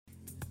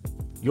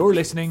You're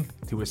listening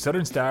to a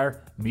Southern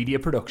Star media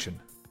production.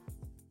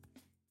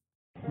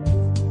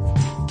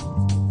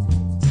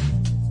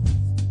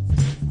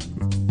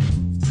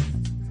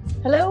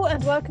 Hello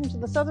and welcome to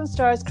the Southern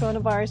Star's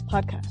Coronavirus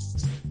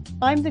Podcast.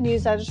 I'm the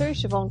news editor,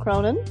 Siobhan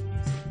Cronin.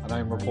 And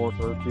I'm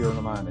reporter, Kieran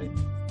O'Mahony.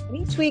 And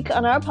each week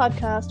on our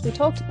podcast, we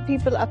talk to the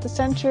people at the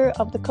centre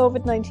of the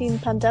COVID-19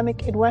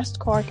 pandemic in West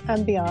Cork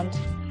and beyond.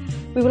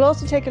 We will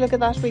also take a look at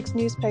that week's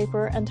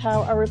newspaper and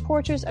how our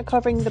reporters are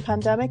covering the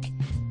pandemic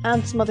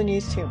and some other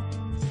news too.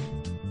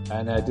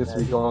 And this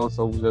week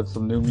also we have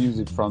some new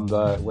music from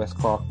the West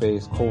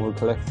Cork-based COVID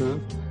Collective,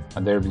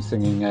 and they'll be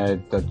singing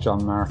the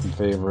John Martin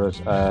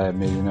favourite,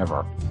 May You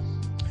Never.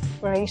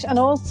 Right, and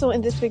also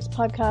in this week's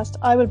podcast,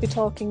 I will be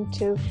talking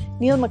to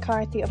Niall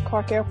MacCarthy of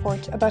Cork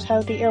Airport about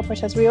how the airport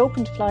has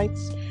reopened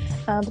flights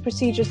and the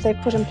procedures they've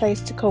put in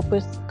place to cope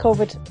with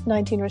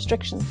COVID-19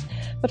 restrictions.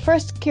 But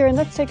first, Kieran,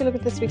 let's take a look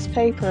at this week's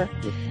paper.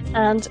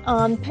 And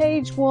on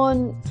page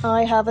 1,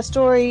 I have a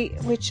story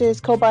which is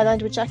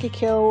co-bylined with Jackie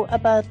Keogh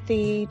about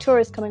the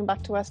tourists coming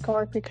back to West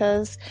Cork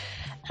because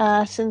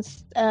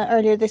since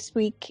earlier this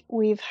week,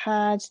 we've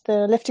had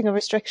the lifting of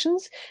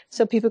restrictions,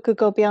 so people could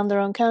go beyond their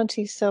own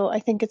county. So I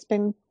think it's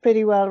been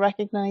pretty well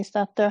recognised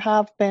that there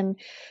have been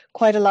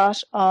quite a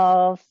lot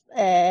of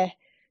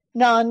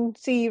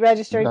non-C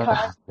registered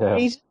cars in the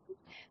region,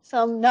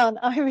 some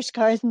non-Irish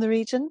cars in the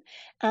region.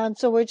 And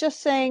so we're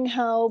just saying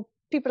how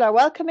people are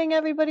welcoming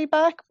everybody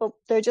back, but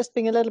they're just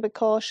being a little bit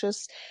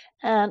cautious.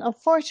 And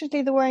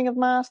unfortunately, the wearing of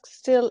masks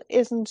still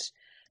isn't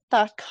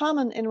that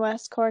common in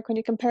West Cork when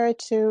you compare it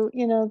to,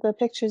 you know, the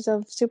pictures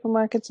of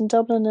supermarkets in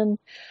Dublin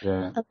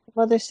and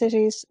other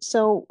cities.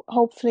 So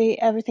hopefully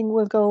everything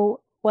will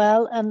go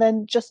well. And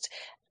then just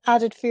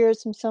added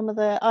fears from some of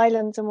the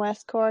islands in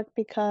West Cork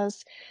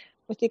because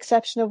with the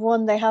exception of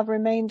one, they have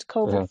remained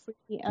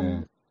COVID-free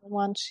and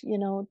want, you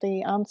know,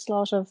 the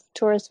onslaught of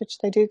tourists, which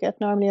they do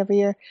get normally every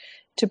year,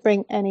 to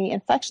bring any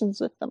infections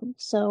with them.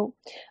 So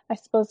I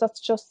suppose that's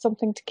just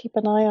something to keep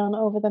an eye on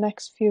over the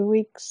next few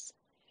weeks.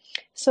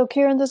 So,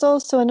 Kieran, there's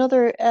also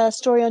another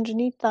story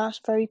underneath that,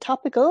 very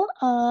topical,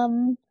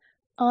 on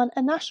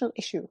a national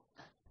issue.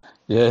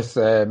 Yes,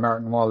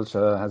 Martin Walsh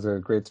has a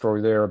great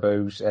story there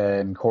about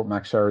Cork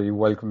MacSharry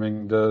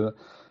welcoming the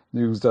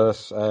news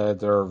that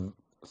their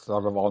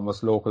sort of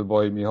almost local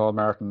boy, Micheál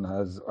Martin,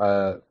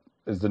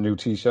 is the new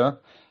Taoiseach.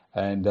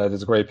 And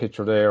there's a great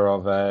picture there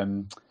of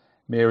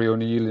Mary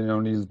O'Neill in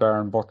O'Neill's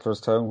Bar in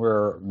Butlerstown,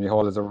 where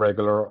Micheál is a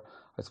regular,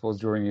 I suppose,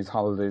 during his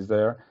holidays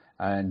there.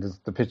 And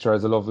the picture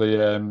has a lovely,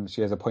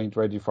 she has a pint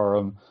ready for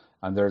him,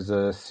 and there's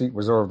a seat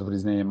reserved with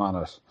his name on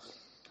it.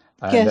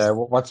 And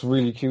what's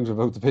really cute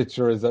about the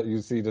picture is that you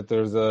see that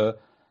there's a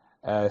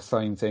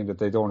sign saying that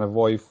they don't have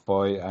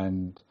Wi-Fi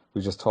and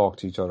we just talk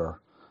to each other.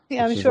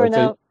 Yeah, I'm sure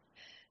now.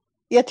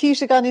 Yeah,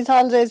 Taoiseach on his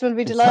holidays will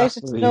be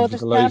delighted to know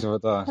there's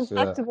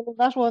contactable in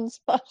that one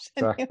spot.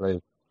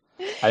 Exactly.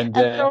 And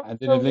then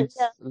it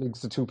links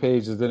to 2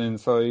 pages then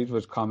inside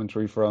with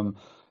commentary from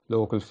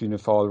local Fianna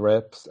Fáil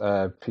reps,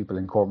 people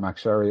in Cork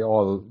MacSharry,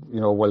 all,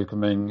 you know,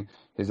 welcoming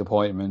his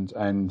appointment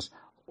and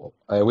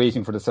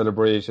waiting for the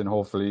celebration,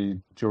 hopefully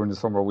during the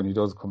summer when he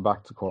does come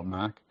back to Cork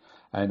Mac.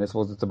 And I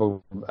suppose it's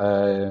about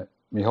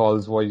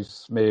Micheál's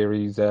wife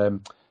Mary's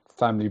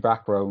family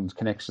background,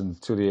 connections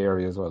to the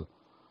area as well.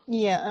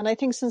 Yeah, and I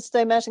think since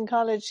they met in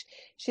college,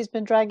 she's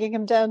been dragging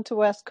him down to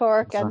West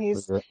Cork, and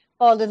he's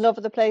fallen in love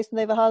with the place, and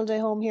they have a holiday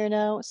home here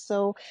now.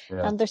 So,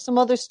 and there's some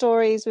other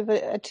stories. We've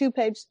a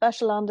 2-page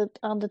special on the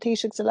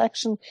Taoiseach's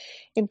election,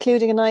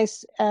 including a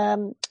nice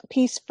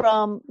piece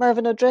from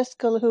Mervyn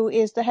O'Driscoll, who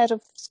is the head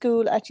of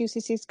school at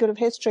UCC School of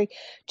History,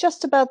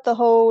 just about the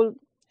whole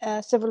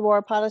Civil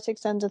War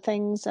politics end of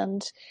things,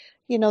 and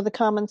you know the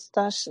comments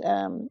that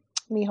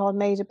Micheál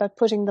made about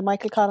putting the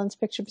Michael Collins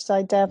picture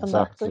beside Dev and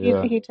that. So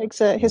he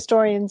takes a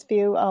historian's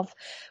view of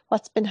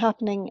what's been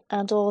happening,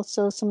 and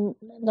also some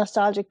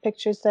nostalgic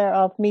pictures there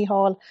of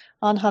Micheál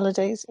on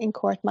holidays in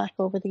Cork Mac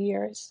over the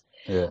years.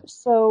 Yeah.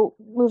 So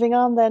moving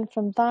on then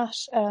from that,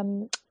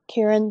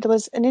 Kieran, there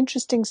was an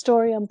interesting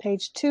story on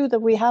page 2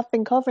 that we have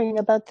been covering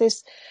about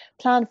this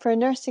plan for a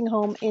nursing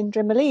home in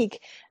Drimoleague.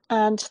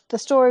 And the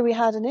story we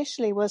had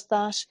initially was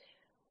that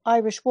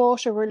Irish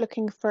Water were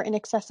looking for in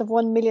excess of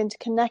 1 million to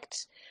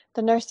connect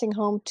the nursing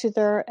home to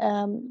their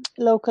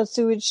local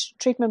sewage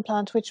treatment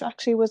plant, which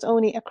actually was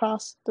only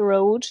across the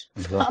road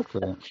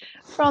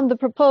from the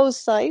proposed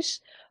site.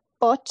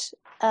 But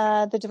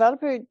the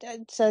developer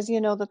says,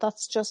 you know,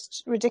 that's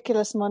just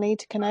ridiculous money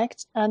to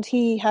connect. And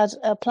he had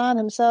a plan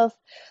himself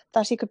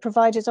that he could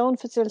provide his own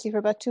facility for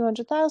about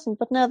 200,000.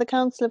 But now the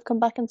council have come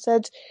back and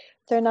said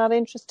they're not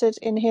interested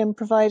in him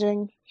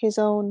providing his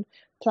own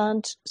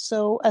plant.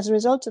 So as a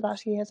result of that,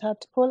 he has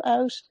had to pull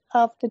out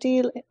of the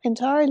deal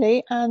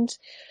entirely and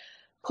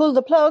pull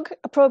the plug,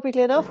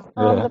 appropriately enough,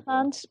 on the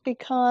plant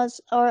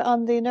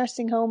on the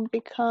nursing home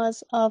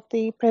because of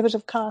the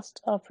prohibitive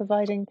cost of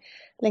providing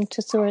link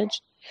to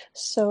sewage.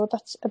 So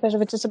that's a bit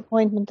of a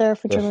disappointment there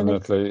for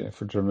Drimoleague. Definitely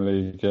for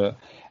Drimoleague, yeah.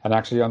 And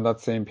actually on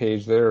that same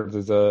page there,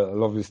 there's a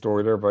lovely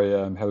story there by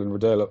Helen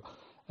Riddell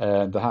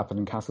that happened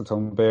in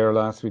Castletown Bear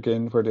last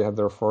weekend, where they had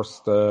their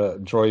first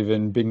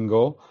drive-in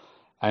bingo,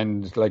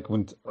 and like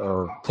when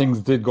things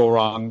did go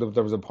wrong,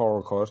 there was a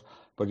power cut,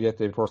 but yet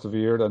they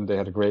persevered and they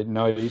had a great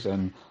night.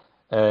 And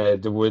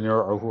the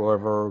winner or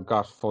whoever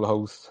got full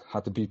house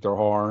had to beat their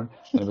horn,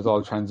 and it was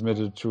all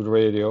transmitted through the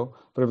radio.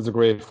 But it was a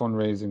great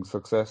fundraising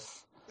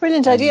success.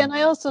 Brilliant idea. And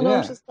I also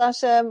noticed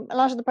that a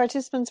lot of the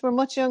participants were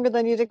much younger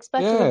than you'd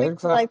expected. Yeah,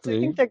 exactly. So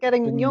I think they're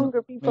getting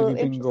younger people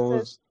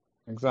interested.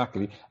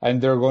 Exactly. And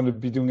they're going to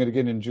be doing it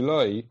again in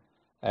July.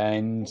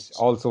 And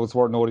also it's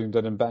worth noting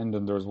that in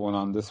Bandon there's one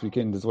on this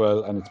weekend as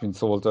well, and it's been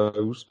sold out,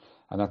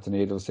 and that's in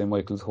aid of St.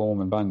 Michael's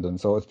Home in Bandon.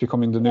 So it's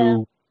becoming the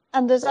new...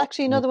 And there's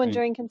actually another one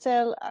during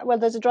Kinsale. Well,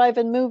 there's a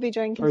drive-in movie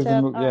during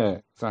Kinsale. Yeah,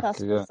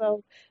 exactly. Yeah.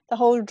 So the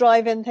whole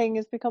drive-in thing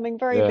is becoming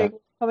very big,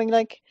 becoming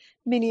like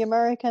mini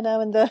America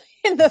now in the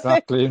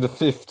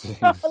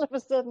 50s. All of a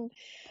sudden.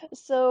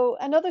 So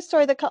another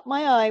story that caught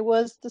my eye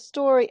was the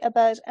story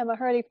about Emma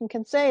Hurley from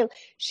Kinsale.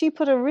 She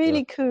put a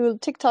really cool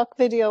TikTok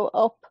video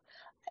up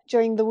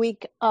during the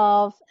week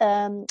of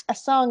a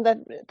song that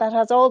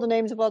has all the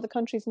names of all the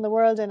countries in the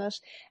world in it,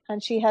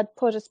 and she had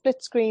put a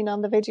split screen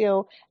on the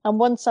video, and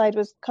one side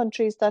was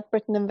countries that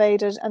Britain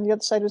invaded and the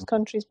other side was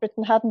countries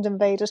Britain hadn't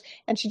invaded,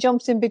 and she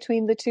jumps in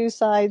between the two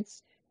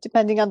sides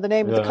depending on the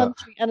name of the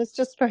country, and it's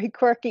just very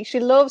quirky. She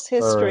loves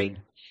history.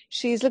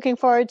 She's looking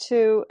forward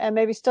to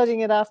maybe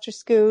studying it after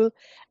school,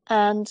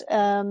 and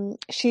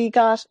she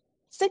got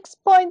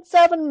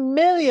 6.7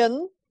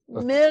 million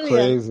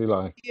crazy,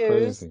 views.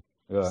 Crazy.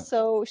 Yeah.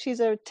 So she's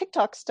a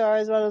TikTok star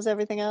as well as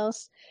everything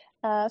else.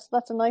 So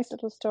that's a nice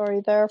little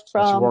story there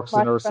from... She works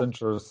in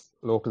her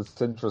local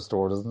Centra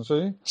store, doesn't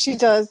she? She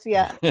does,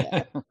 yeah.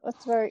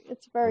 It's a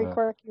very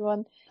quirky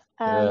one.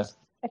 And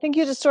I think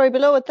you had a story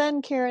below it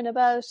then, Kieran,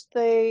 about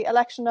the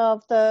election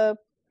of the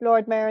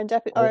Lord Mayor and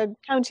or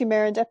County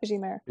Mayor and Deputy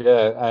Mayor.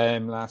 Yeah,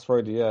 last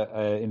Friday,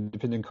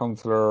 Independent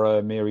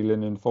Councillor Mary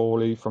Lynn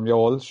Foley from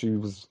Niall, she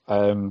was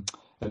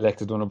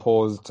elected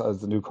unopposed as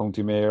the new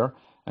County Mayor.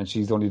 And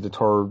she's only the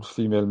third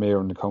female mayor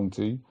in the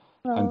county,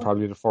 and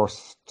probably the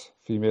first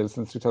female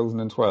since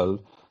 2012.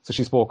 So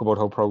she spoke about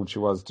how proud she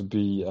was to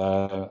be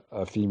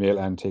a female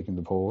and taking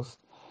the post.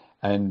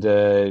 And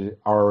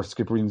our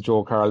Skippereen's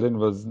Joe Carlin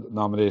was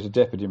nominated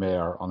deputy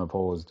mayor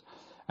unopposed.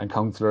 And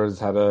councillors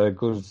had a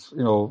good,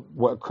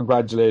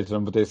 congratulated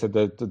them, but they said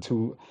that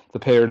the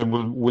pair of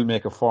them will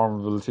make a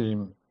formidable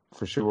team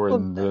for sure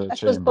in the chamber. I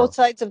suppose both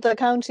sides of the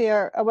county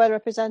are well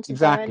represented.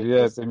 Exactly,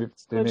 yes. They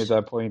made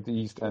that point, the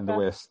east and the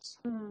west.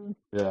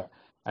 Yeah.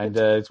 And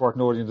it's worth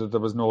noting that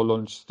there was no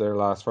lunch there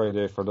last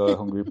Friday for the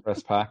Hungry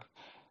Press Pack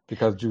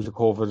because due to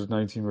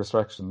COVID-19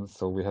 restrictions,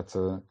 so we had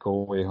to go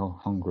away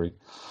hungry.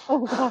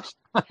 Oh, gosh.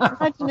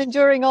 Imagine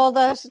enduring all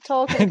that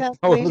talk and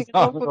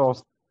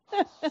council.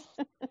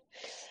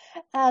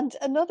 And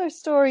another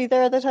story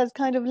there that has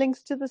kind of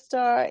links to the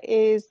Star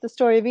is the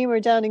story of Emer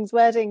Downing's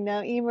wedding.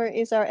 Now, Emer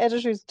is our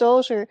editor's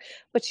daughter,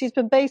 but she's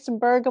been based in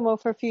Bergamo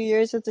for a few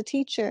years as a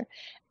teacher.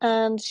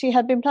 And she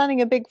had been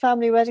planning a big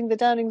family wedding. The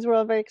Downings were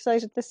all very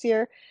excited this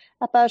year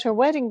about her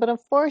wedding. But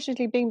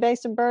unfortunately, being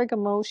based in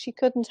Bergamo, she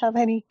couldn't have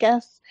any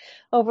guests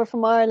over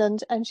from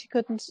Ireland. And she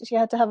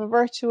had to have a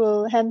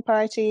virtual hen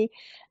party.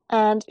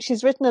 And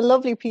she's written a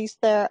lovely piece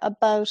there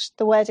about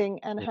the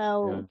wedding and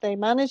how they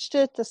managed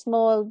it, the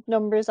small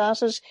numbers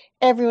at it.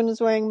 Everyone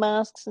was wearing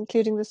masks,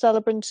 including the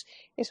celebrant.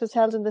 It was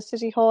held in the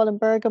City Hall in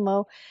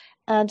Bergamo.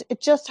 And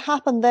it just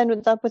happened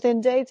then that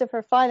within days of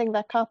her filing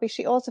that copy,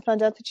 she also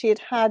found out that she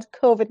had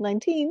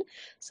COVID-19.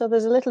 So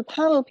there's a little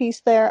panel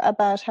piece there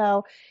about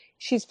how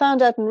she's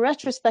found out in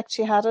retrospect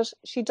she had it.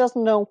 She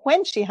doesn't know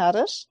when she had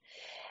it,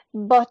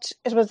 but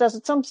it was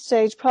at some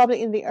stage,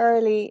 probably in the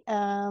early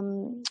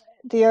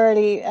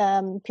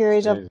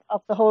period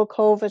of the whole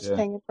COVID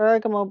thing in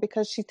Bergamo,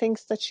 because she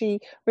thinks that she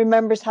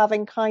remembers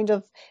having kind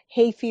of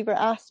hay fever,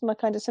 asthma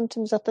kind of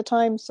symptoms at the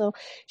time. So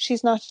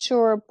she's not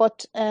sure,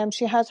 but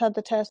she has had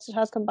the test. It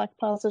has come back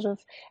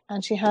positive,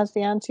 and she has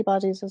the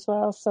antibodies as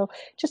well. So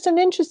just an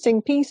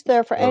interesting piece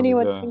there for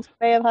anyone who thinks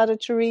may have had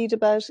it to read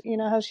about,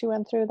 how she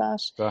went through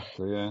that.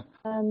 Exactly, yeah.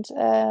 And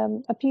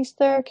a piece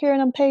there,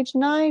 Kieran, on page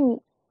 9.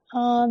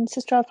 On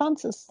Sister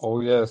Alphonsus.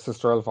 Oh yeah,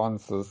 Sister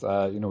Alphonsus.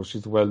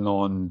 She's a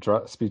well-known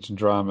speech and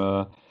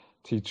drama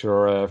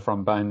teacher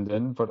from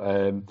Bandon, but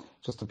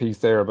just a piece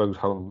there about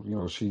how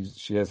she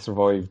has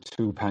survived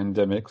 2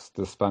 pandemics: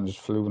 the Spanish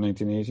flu in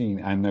 1918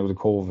 and now the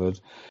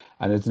COVID.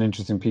 And it's an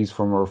interesting piece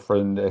from her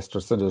friend Esther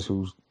Siddis,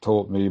 who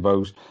told me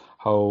about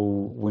how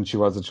when she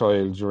was a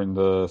child during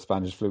the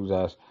Spanish flu,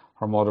 that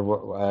her mother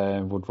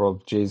would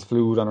rub Jay's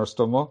fluid on her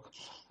stomach,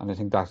 and I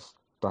think that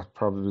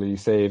probably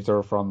saved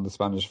her from the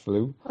Spanish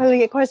flu. Well,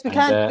 of course, we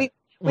can't.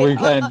 We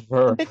can't.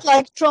 A bit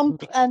like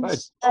Trump and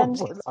his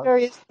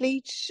various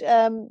bleach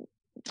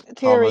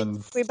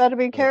theories. We better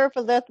be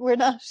careful that we're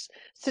not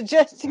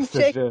suggesting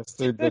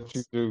that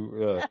you do.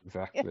 Yeah,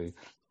 exactly.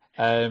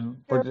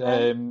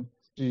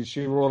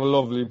 She wrote a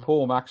lovely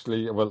poem,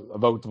 actually,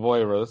 about the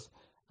virus,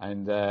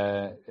 and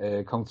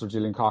Councillor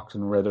Gillian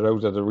Cochran read it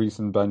out at a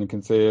recent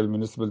Ballykinsale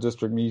Municipal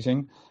District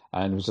meeting,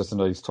 and it was just a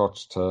nice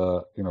touch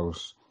to,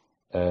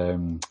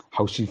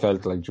 how she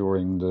felt like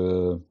during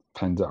the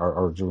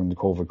or during the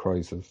COVID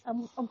crisis.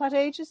 And what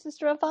age is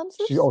Sister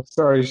Alphonsus? She's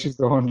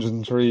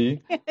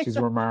 103. She's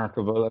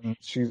remarkable, and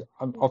she's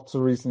up to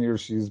recent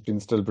years she's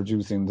been still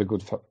producing the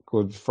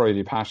Good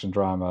Friday Passion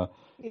drama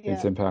in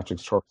St.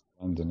 Patrick's Church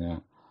in London. Yeah,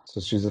 so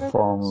she's a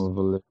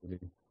formidable lady.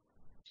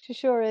 She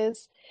sure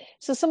is.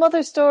 So some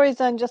other stories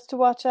then just to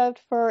watch out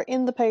for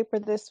in the paper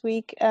this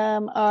week.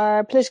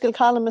 Our political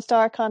columnist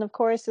Archon, of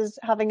course, is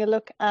having a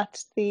look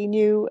at the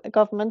new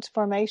government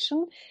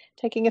formation,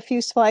 taking a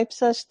few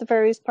swipes at the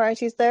various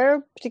parties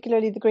there,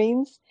 particularly the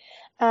Greens.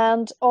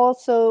 And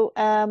also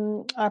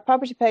our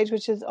property page,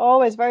 which is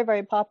always very,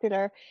 very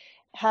popular,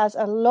 has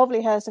a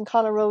lovely house in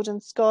Collar Road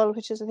in Schull,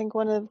 which is, I think,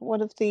 one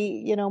of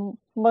the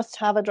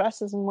must-have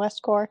addresses in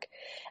West Cork,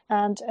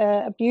 and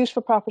a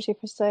beautiful property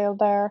for sale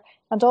there.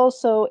 And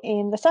also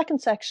in the second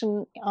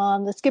section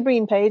on the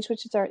Skibbereen page,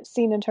 which is our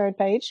seen and heard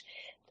page,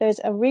 there's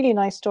a really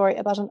nice story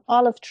about an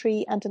olive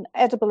tree and an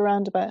edible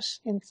roundabout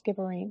in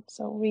Skibbereen.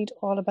 So read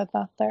all about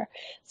that there.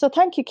 So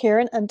thank you,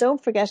 Kieran, and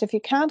don't forget, if you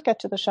can't get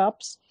to the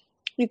shops,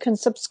 you can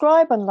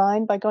subscribe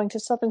online by going to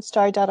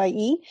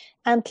southernstar.ie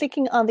and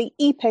clicking on the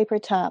e-paper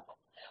tab,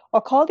 or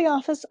call the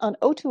office on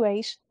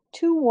 028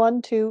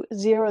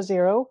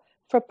 21200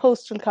 for a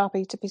postal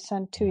copy to be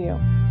sent to you.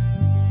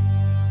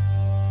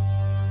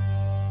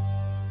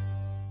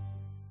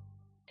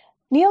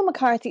 Niall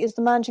MacCarthy is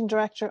the Managing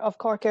Director of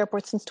Cork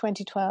Airport since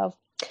 2012,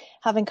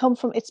 having come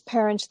from its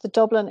parent, the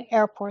Dublin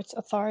Airports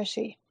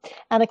Authority.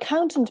 An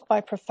accountant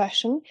by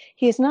profession,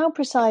 he is now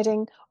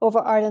presiding over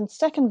Ireland's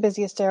second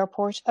busiest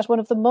airport at one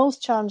of the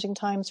most challenging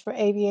times for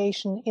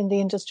aviation in the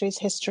industry's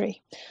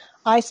history.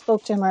 I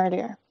spoke to him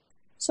earlier.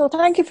 So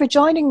thank you for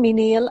joining me,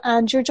 Niall,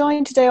 and you're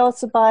joined today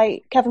also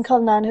by Kevin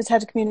Cullinan, who's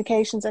Head of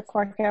Communications at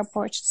Cork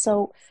Airport.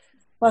 So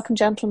welcome,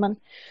 gentlemen.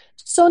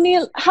 So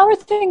Niall, how are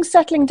things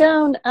settling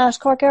down at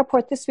Cork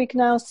Airport this week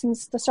now?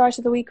 Since the start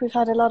of the week, we've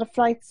had a lot of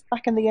flights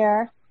back in the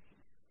air.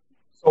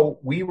 So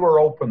we were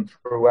open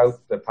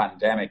throughout the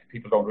pandemic.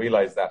 People don't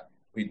realise that.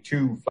 We had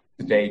 2 flights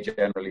a day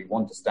generally,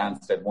 one to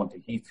Stansted, one to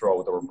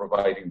Heathrow, that were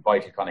providing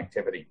vital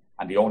connectivity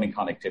and the only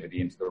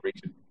connectivity into the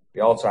region. We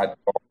also had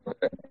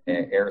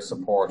air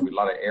support with a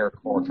lot of air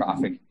core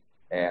traffic,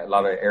 a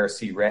lot of air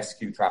sea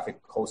rescue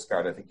traffic, Coast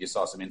Guard. I think you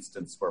saw some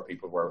instances where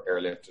people were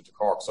airlifted to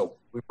Cork. So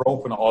we were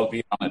open,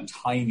 albeit on a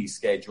tiny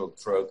schedule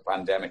throughout the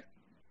pandemic.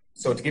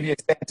 So to give you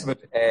a sense of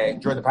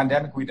it, during the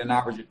pandemic, we had an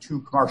average of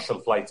 2 commercial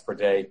flights per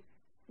day.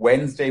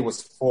 Wednesday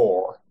was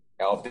 4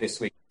 of this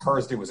week.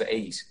 Thursday was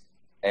 8.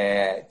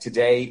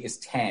 Today is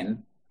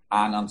 10.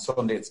 And on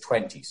Sunday it's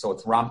 20. So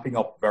it's ramping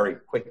up very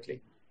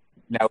quickly.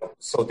 Now,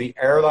 so the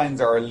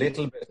airlines are a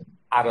little bit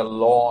at a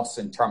loss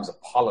in terms of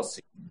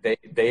policy.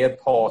 They had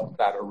thought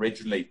that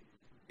originally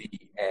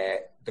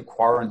the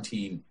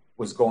quarantine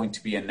was going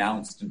to be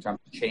announced in terms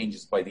of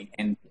changes by the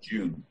end of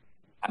June.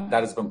 And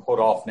that has been put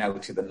off now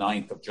to the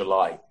 9th of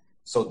July.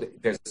 So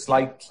there's a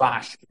slight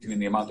clash between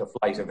the amount of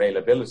flight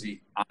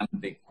availability and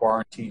the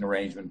quarantine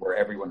arrangement where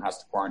everyone has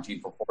to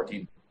quarantine for 14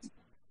 days.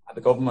 And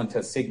the government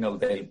has signalled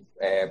they'll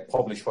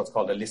publish what's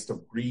called a list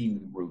of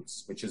green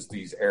routes, which is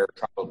these air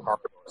travel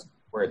corridors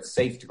where it's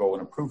safe to go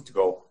and approved to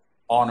go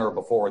on or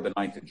before the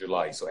 9th of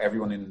July. So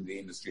everyone in the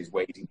industry is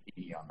waiting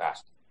keenly on that.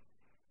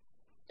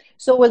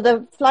 So will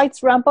the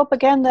flights ramp up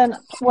again then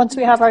once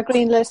we have our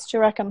green list, you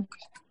reckon?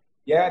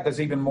 Yeah,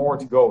 there's even more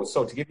to go.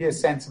 So to give you a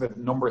sense of it,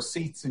 the number of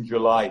seats in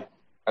July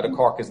at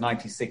Cork is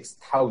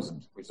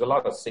 96,000, which is a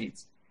lot of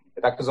seats.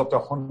 That goes up to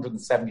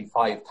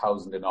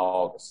 175,000 in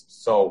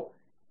August. So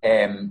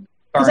is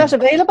that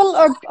available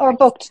or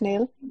booked,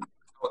 Niall?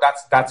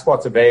 That's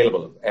what's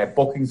available.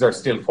 Bookings are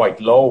still quite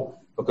low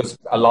because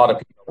a lot of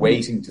people are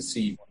waiting to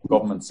see what the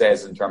government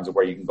says in terms of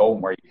where you can go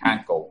and where you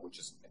can't go, which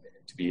is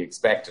to be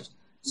expected.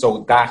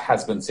 So that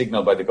has been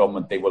signalled by the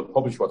government. They will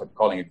publish what they're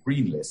calling a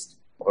green list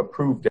of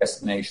approved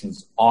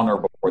destinations on or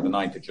before the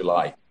 9th of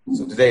July.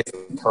 So today is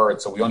the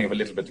 3rd, so we only have a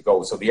little bit to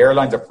go. So the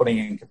airlines are putting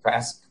in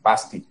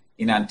capacity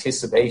in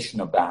anticipation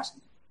of that.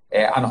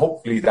 And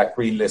hopefully that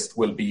green list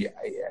will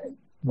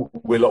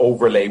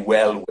overlay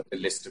well with the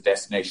list of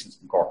destinations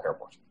from Cork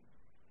Airport.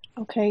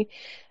 Okay.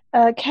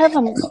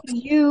 Kevin,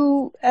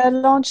 you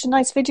launched a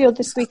nice video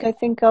this week, I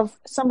think, of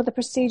some of the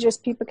procedures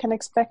people can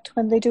expect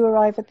when they do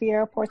arrive at the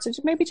airport. So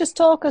maybe just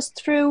talk us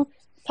through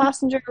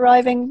passenger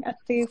arriving at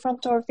the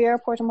front door of the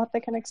airport and what they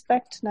can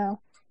expect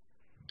now.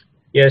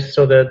 Yes,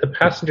 so the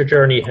passenger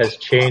journey has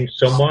changed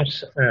somewhat.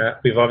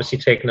 We've obviously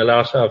taken a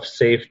lot of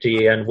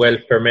safety and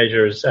welfare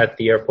measures at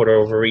the airport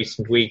over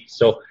recent weeks.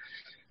 So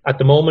at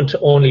the moment,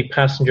 only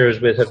passengers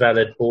with a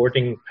valid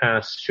boarding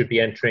pass should be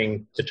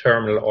entering the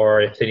terminal,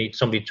 or if they need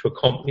somebody to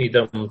accompany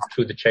them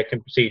through the check-in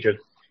procedure,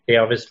 they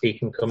obviously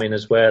can come in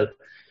as well.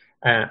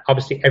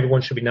 Obviously,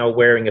 everyone should be now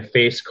wearing a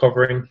face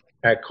covering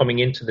coming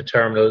into the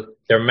terminal.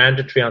 They're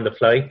mandatory on the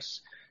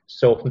flights.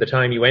 So from the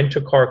time you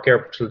enter Cork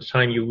Airport till the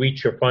time you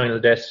reach your final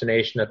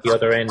destination at the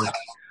other end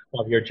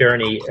of your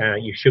journey,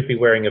 you should be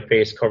wearing a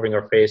face covering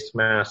or face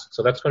mask.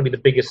 So that's going to be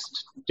the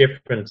biggest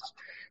difference.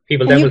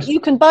 You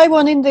can buy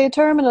one in the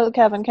terminal,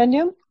 Kevin, can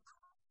you?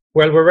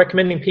 Well, we're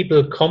recommending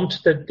people come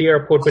to the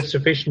airport with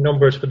sufficient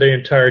numbers for the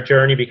entire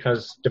journey,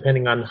 because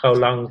depending on how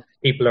long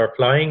people are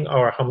flying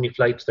or how many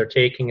flights they're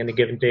taking in a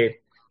given day,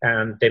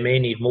 they may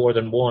need more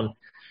than one.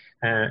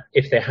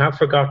 If they have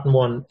forgotten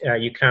one,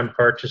 you can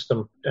purchase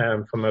them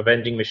from a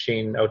vending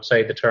machine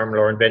outside the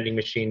terminal or in vending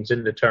machines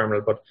in the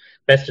terminal. But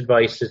best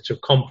advice is to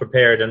come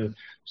prepared. And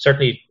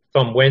certainly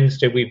from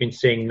Wednesday, we've been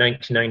seeing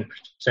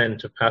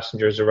 99% of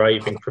passengers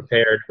arriving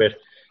prepared with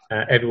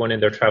everyone in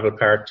their travel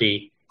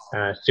party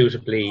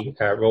suitably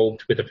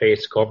robed with a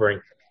face covering.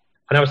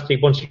 And obviously,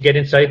 once you get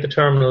inside the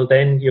terminal,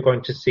 then you're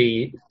going to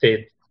see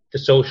the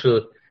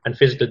social and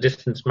physical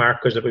distance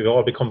markers that we've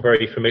all become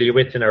very familiar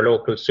with in our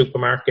local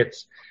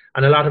supermarkets,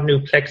 and a lot of new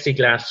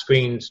plexiglass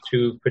screens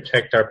to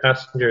protect our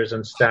passengers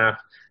and staff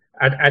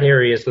at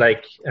areas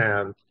like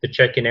the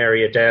check-in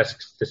area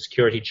desks, the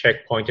security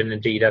checkpoint, and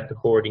indeed at the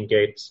boarding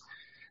gates.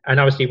 And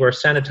obviously, we're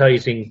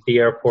sanitizing the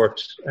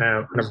airport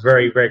on a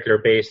very regular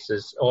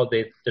basis. All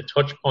the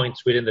touch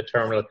points within the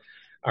terminal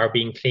are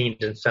being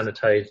cleaned and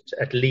sanitized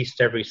at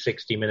least every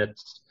 60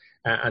 minutes.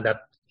 And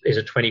that is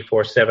a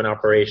 24/7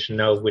 operation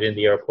now within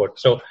the airport.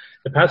 So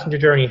the passenger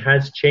journey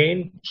has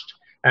changed,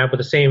 but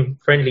the same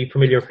friendly,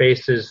 familiar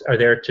faces are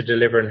there to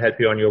deliver and help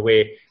you on your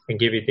way and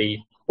give you the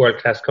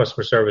world-class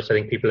customer service I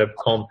think people have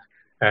come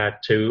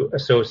to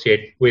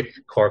associate with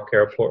Cork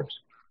Airport.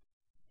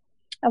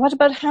 And what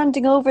about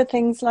handing over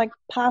things like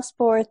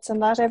passports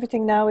and that?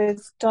 Everything now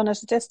is done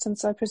at a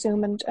distance, I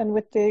presume, and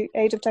with the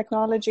aid of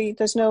technology,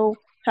 there's no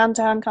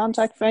hand-to-hand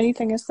contact for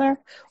anything, is there?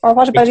 Or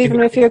what about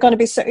even if you're going to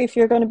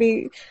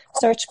be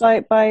searched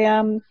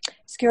by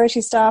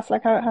security staff?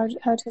 Like how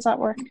does that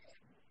work?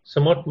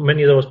 So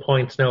many of those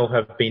points now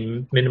have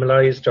been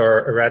minimalised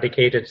or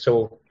eradicated.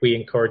 So we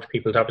encourage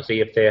people to, obviously,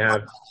 if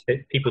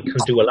people can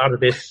do a lot of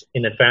this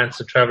in advance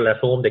of travel at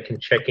home, they can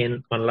check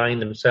in online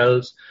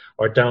themselves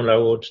or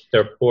download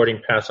their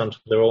boarding pass onto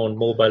their own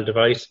mobile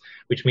device,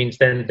 which means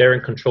then they're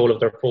in control of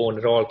their phone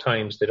at all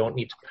times. They don't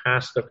need to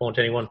pass their phone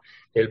to anyone.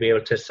 They'll be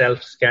able to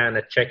self-scan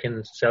at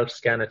check-in,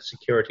 self-scan at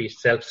security,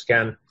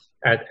 self-scan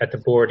at the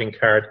boarding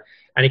card.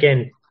 And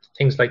again,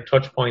 things like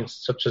touch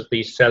points such as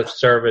the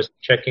self-service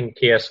check-in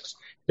kiosks,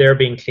 they're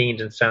being cleaned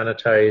and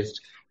sanitized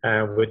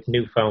with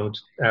newfound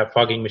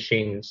fogging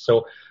machines.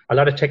 So a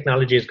lot of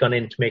technology has gone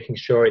into making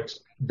sure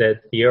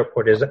that the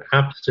airport is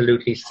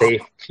absolutely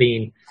safe,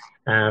 clean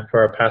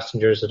for our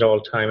passengers at all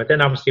time. And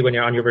then obviously when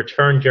you're on your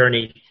return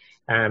journey,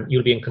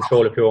 you'll be in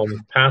control of your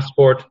own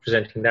passport,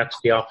 presenting that to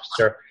the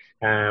officer.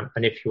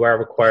 And if you are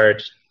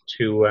required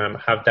to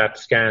have that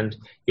scanned,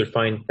 you'll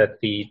find that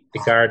the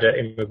Garda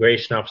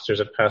immigration officers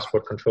at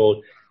passport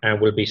control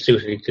will be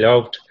suitably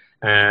gloved,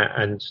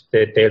 and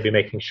they'll be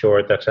making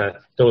sure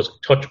that those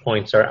touch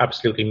points are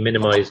absolutely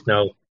minimised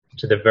now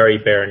to the very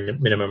bare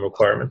minimum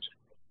requirement.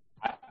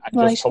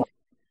 And just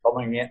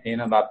coming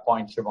in on that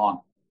point,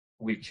 Siobhan,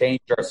 we've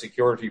changed our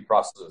security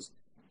processes.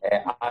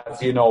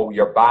 As you know,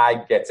 your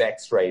bag gets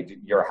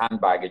x-rayed, your hand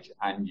baggage,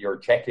 and your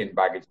check-in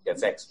baggage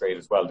gets x-rayed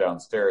as well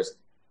downstairs.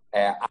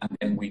 And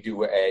then we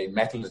do a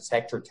metal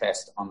detector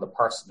test on the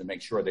person to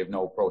make sure they've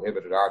no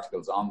prohibited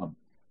articles on them.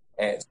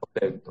 So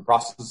the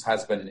process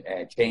has been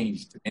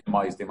changed to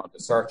minimise the amount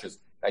of searches.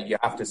 You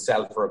have to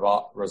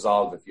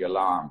self-resolve if you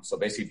alarm. So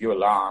basically, if you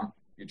alarm,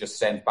 you're just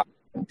sent back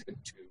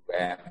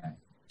to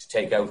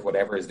take out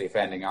whatever is the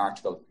offending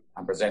article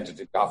and present it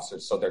to the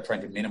officers. So they're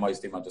trying to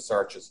minimise the amount of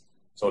searches.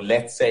 So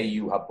let's say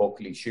you have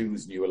buckley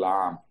shoes and you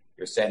alarm.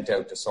 You're sent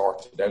out to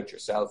sort it out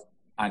yourself,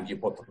 and you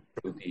put them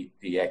through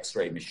the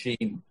X-ray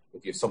machine.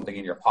 If you have something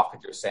in your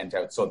pocket, you're sent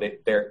out. So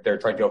they're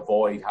trying to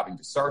avoid having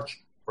to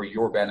search for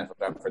your benefit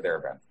and for their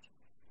benefit.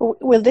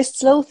 Will this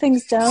slow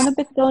things down a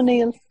bit though,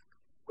 Niall?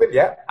 Well,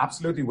 yeah,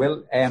 absolutely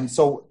will.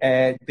 So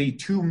the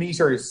 2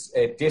 meters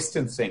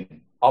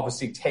distancing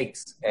obviously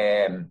takes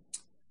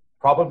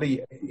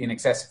probably in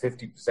excess of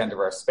 50% of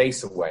our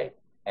space away.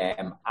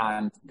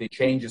 And the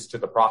changes to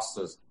the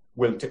processes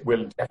will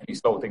definitely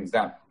slow things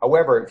down.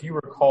 However, if you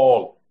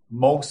recall,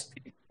 most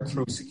people are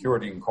through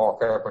security in Cork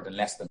Airport in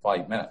less than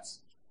 5 minutes.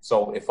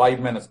 So if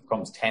 5 minutes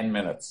becomes 10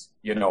 minutes,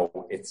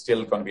 it's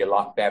still going to be a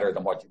lot better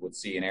than what you would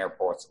see in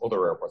airports,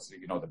 other airports,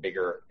 the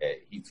bigger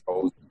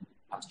Heathrow,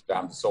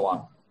 Amsterdam, and so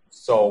on.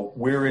 So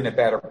we're in a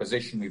better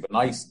position. We have a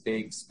nice,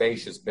 big,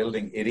 spacious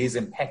building. It is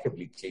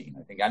impeccably clean.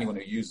 I think anyone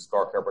who uses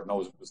Cork Airport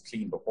knows it was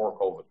clean before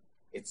COVID.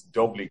 It's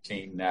doubly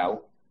clean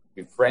now.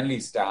 We have friendly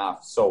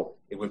staff, so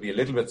it will be a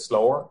little bit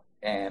slower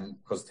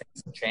because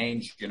things have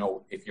changed.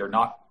 If you're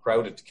not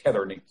crowded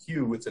together in a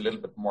queue, it's a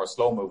little bit more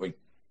slow-moving.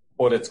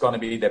 But it's going to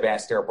be the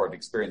best airport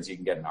experience you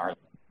can get in Ireland.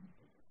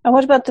 And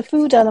what about the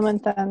food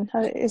element then?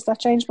 Is that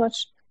changed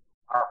much?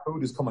 Our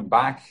food is coming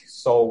back.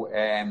 So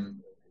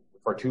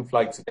for 2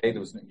 flights a day,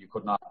 you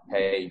could not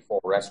pay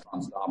for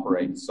restaurants to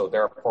operate. So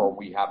therefore,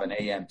 we have an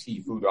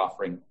AMT food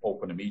offering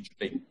open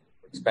immediately.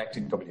 We're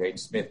expecting WH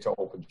Smith to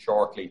open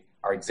shortly.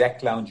 Our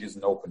exec lounge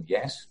isn't open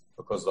yet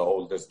because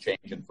there's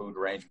change in food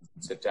arrangements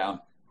and sit down.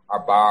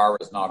 Our bar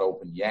is not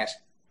open yet.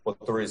 But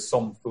there is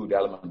some food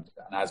element,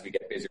 and as we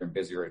get busier and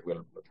busier, it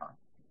will return.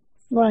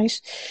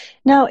 Right.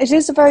 Now, it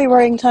is a very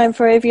worrying time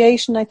for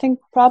aviation. I think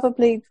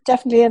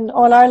definitely in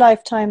all our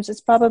lifetimes,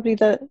 it's probably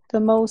the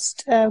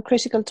most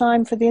critical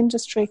time for the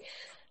industry.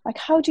 Like,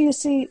 how do you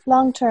see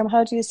long term?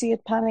 How do you see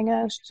it panning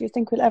out? Do you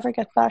think we'll ever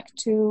get back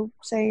to,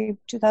 say,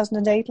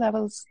 2008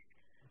 levels?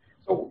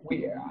 So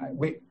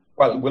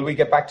will we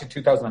get back to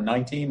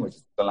 2019, which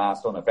is the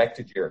last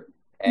unaffected year?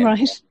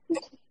 Right. We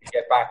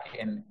get back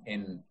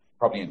in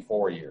probably in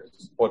 4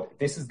 years. But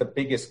this is the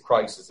biggest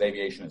crisis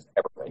aviation has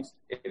ever faced.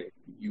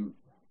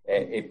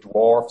 It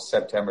dwarfs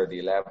September the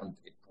 11th.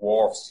 It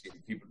dwarfs,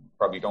 people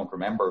probably don't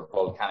remember,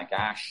 volcanic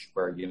ash,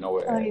 where,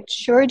 I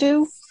sure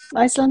do.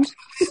 Iceland.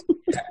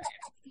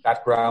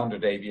 That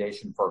grounded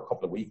aviation for a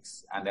couple of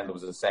weeks. And then there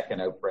was a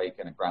second outbreak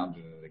and it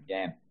grounded it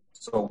again.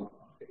 So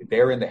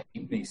they're in the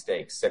Halfpenny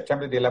stakes.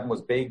 September the 11th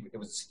was big. It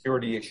was a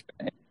security issue.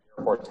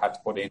 Airports had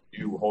to put in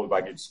new whole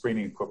baggage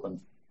screening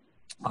equipment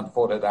on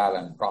foot of that,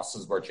 and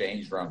processes were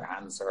changed around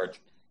hand search,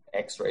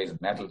 x-rays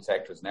and metal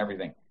detectors and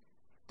everything.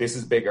 This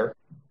is bigger.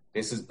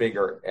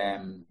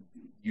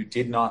 You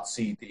did not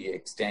see the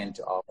extent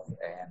of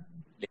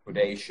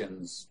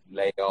liquidations,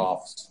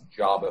 layoffs,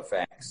 job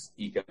effects,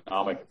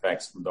 economic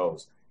effects from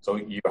those. So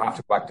you have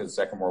to go back to the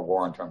Second World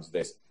War in terms of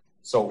this.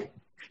 So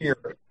here,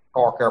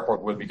 Cork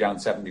Airport will be down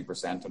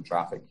 70% on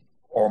traffic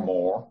or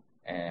more.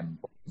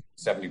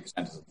 70%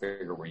 is a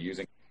figure we're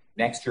using.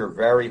 Next year,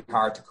 very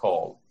hard to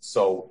call.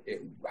 So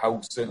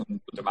how soon will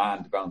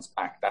demand bounce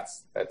back?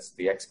 That's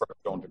the experts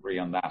don't agree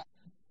on that.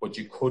 But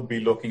you could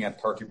be looking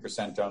at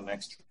 30% down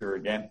next year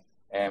again.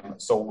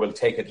 So we'll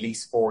take at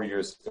least 4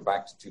 years to go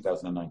back to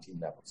 2019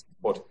 levels.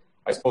 But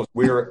I suppose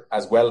we're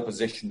as well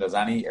positioned as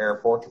any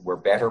airport. We're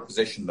better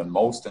positioned than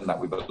most in that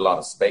we've got a lot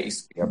of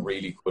space. We have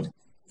really good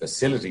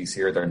facilities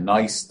here. They're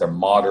nice, they're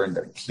modern,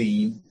 they're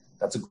clean.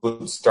 That's a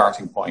good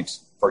starting point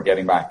for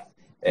getting back.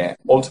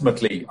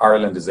 Ultimately,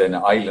 Ireland is an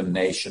island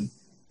nation.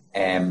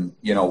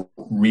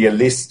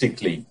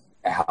 Realistically,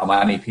 how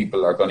many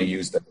people are going to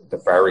use the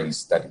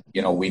ferries? That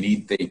we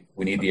need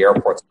the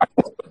airports back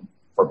open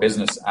for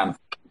business and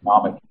for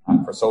economic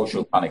and for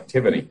social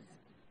connectivity.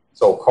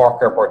 So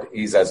Cork Airport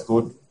is as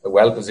good,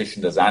 well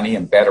positioned as any,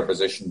 and better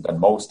positioned than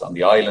most on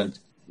the island.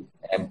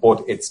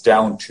 But it's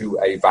down to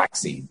a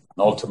vaccine. And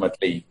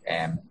ultimately,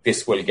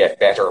 this will get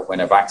better when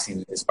a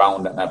vaccine is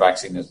found and a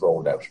vaccine is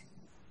rolled out.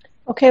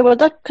 Okay, well,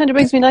 that kind of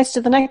brings me nice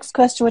to the next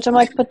question, which I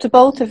might put to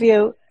both of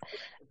you.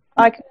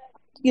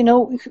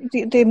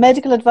 The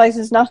medical advice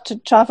is not to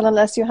travel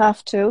unless you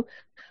have to.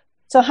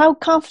 So how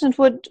confident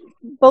would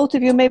both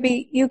of you,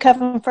 maybe you,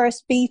 Kevin,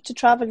 first, be to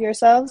travel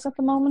yourselves at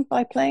the moment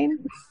by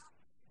plane?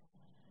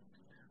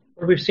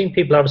 Well, we've seen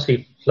people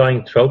obviously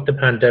flying throughout the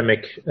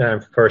pandemic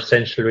for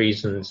essential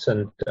reasons.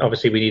 And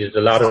obviously we needed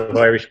a lot of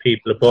Irish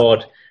people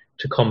abroad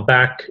to come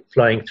back,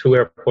 flying through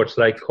airports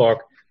like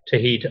Cork to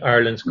heed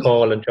Ireland's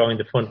call and join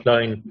the front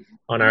line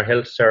on our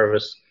health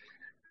service.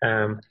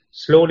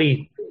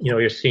 Slowly,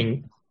 you're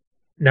seeing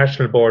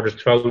national borders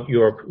throughout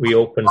Europe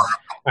reopen.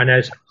 And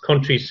as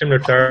countries similar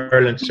to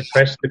Ireland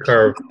suppress the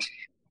curve,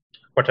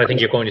 what I think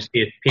you're going to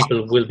see is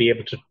people will be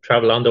able to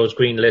travel on those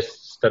green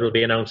lists that will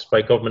be announced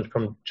by government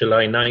from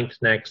July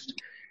 9th next,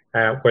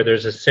 where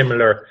there's a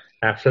similar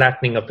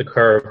flattening of the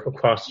curve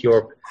across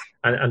Europe.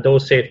 And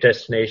those safe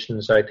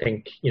destinations, I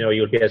think,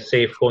 you'll be as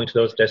safe going to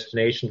those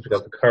destinations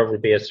because the curve will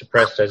be as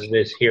suppressed as it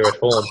is here at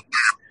home.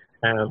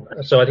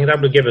 So I think that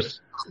will give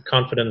us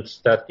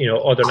confidence that,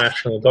 other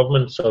national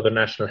governments, other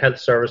national health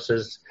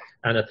services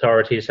and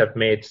authorities have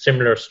made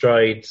similar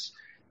strides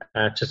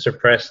to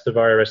suppress the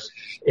virus.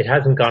 It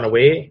hasn't gone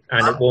away,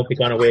 and it won't be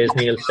gone away, as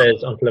Niall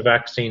says, until a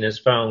vaccine is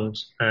found.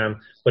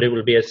 But it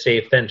will be as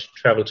safe then to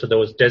travel to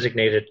those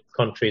designated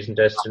countries and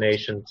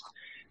destinations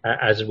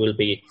as it will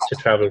be to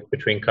travel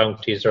between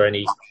counties or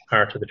any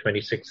part of the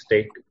 26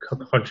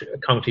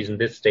 counties in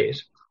this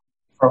state.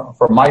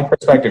 From my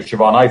perspective,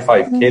 Siobhan, I have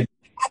 5 kids.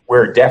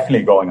 We're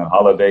definitely going on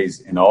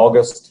holidays in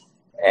August.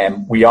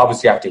 We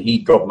obviously have to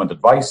heed government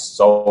advice.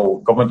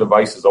 So government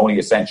advice is only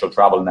essential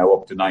travel now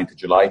up to 9th of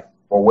July.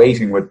 We're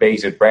waiting with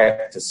bated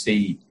breath to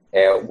see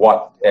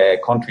what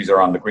countries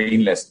are on the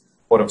green list.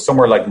 But if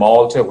somewhere like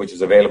Malta, which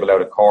is available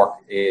out of Cork,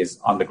 is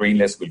on the green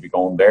list, we'll be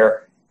going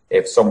there.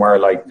 If somewhere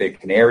like the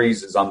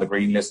Canaries is on the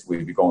green list,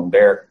 we'll be going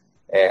there.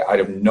 I'd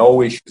have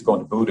no issues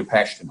going to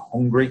Budapest and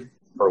Hungary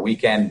for a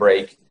weekend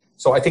break.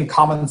 So I think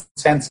common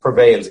sense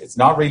prevails. It's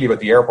not really about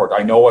the airport.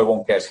 I know I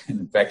won't get an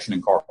infection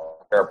in Cork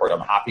Airport. I'm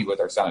happy with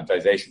our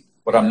sanitization,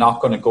 but I'm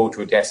not going to go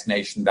to a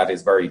destination that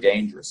is very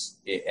dangerous.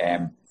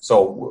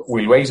 So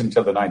we'll wait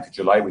until the 9th of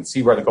July. We'll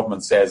see where the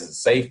government says it's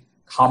safe.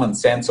 Common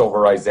sense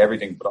overrides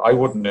everything, but I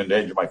wouldn't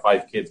endanger my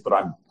 5 kids, but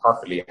I'm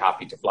perfectly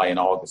happy to fly in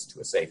August to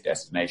a safe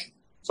destination.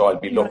 So I'll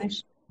be looking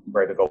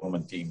where the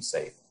government deems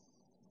safe.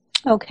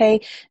 Okay.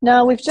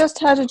 Now, we've just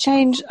had a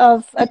change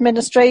of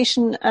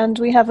administration and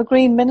we have a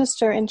Green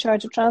Minister in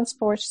charge of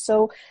transport.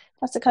 So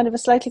that's a kind of a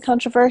slightly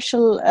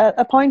controversial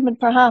appointment,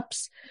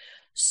 perhaps.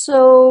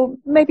 So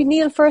maybe,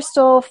 Niall, first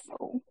off,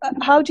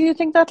 how do you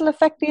think that'll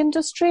affect the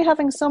industry,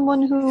 having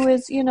someone who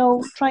is,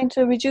 trying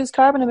to reduce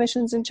carbon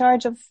emissions in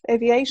charge of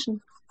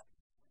aviation?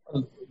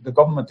 the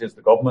government is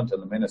the government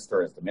and the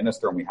minister is the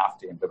minister, and we have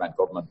to implement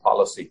government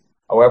policy.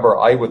 However,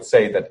 I would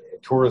say that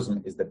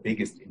tourism is the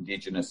biggest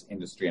indigenous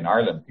industry in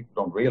Ireland.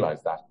 People don't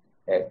realise that.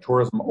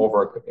 Tourism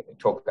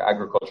overtook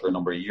agriculture a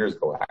number of years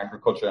ago.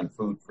 Agriculture and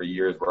food for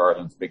years were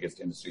Ireland's biggest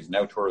industries.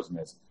 Now tourism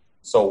is.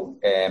 So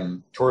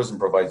tourism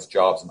provides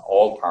jobs in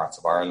all parts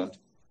of Ireland.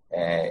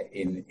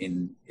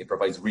 It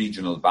provides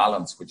regional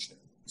balance, which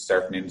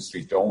certain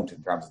industries don't,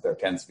 in terms of there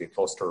tends to be a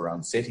cluster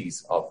around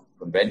cities of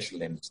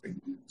conventional industry.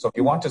 So if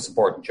you want to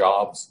support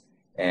jobs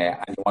and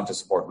you want to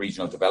support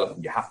regional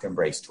development, you have to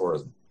embrace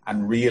tourism.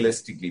 And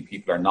realistically,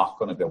 people are not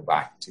going to go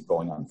back to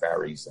going on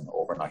ferries and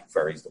overnight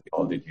ferries that we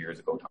all did years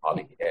ago to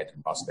Holyhead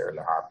and Rosslare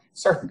Harbour.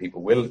 Certain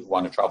people will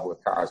want to travel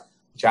with cars,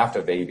 but you have to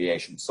have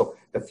aviation. So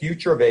the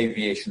future of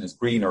aviation is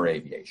greener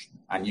aviation.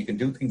 And you can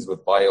do things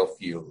with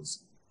biofuels.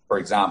 For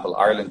example,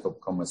 Ireland could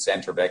become a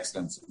centre of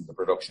excellence in the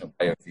production of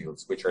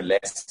biofuels, which are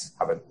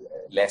have a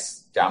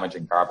less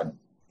damaging carbon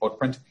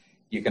footprint.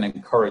 You can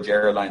encourage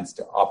airlines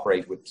to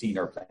operate with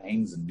cleaner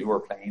planes and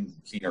newer planes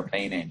and cleaner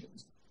plane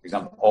engines. For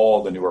example,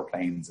 all the newer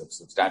planes have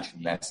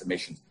substantially less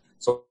emissions.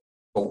 So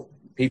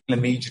people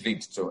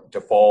immediately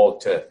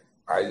default to,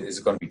 is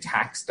it going to be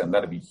taxed? And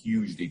that would be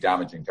hugely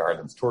damaging to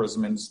Ireland's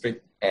tourism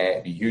industry.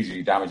 It'd be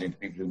hugely damaging to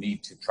people who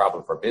need to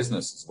travel for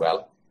business as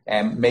well.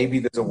 Maybe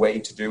there's a way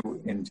to do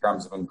in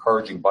terms of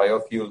encouraging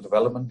biofuel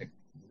development,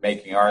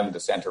 making Ireland a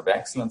centre of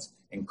excellence,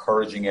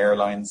 encouraging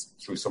airlines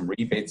through some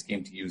rebate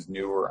scheme to use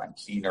newer and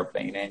cleaner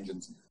plane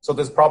engines. So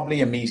there's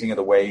probably a meeting of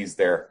the ways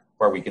there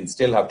where we can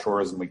still have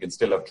tourism, we can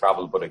still have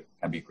travel, but it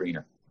can be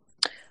greener.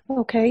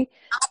 Okay.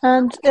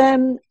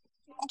 And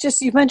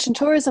just, you've mentioned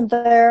tourism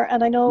there,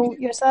 and I know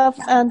yourself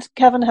and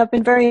Kevin have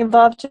been very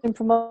involved in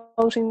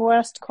promoting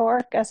West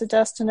Cork as a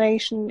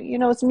destination. You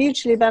know, it's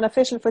mutually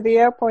beneficial for the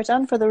airport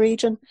and for the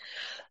region.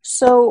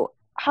 So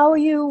how are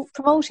you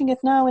promoting it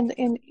now in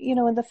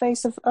the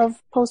face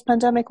of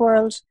post-pandemic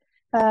world?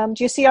 Do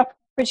you see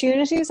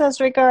opportunities as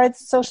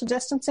regards social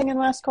distancing in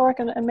West Cork,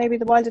 and maybe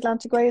the Wild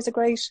Atlantic Way is a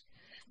great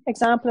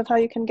example of how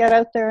you can get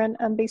out there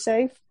and be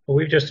safe? Well,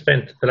 we've just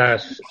spent the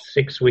last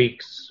 6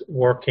 weeks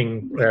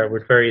working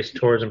with various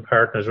tourism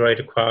partners right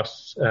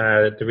across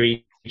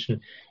the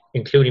region,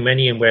 including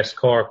many in West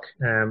Cork,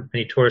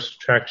 many tourist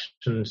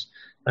attractions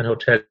and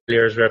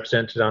hoteliers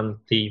represented on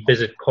the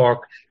Visit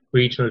Cork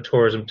Regional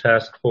Tourism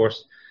Task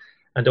Force.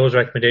 And those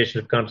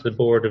recommendations have gone to the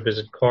board of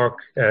Visit Cork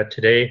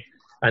today,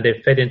 and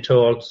they've fed into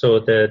also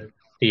the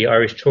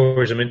Irish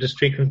Tourism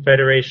Industry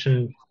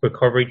Confederation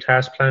Recovery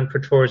Task Plan for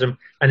Tourism,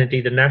 and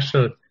indeed the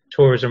National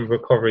Tourism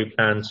Recovery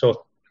Plan.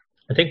 So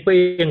I think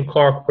we in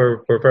Cork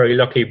we're very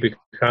lucky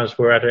because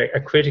we're at a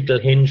critical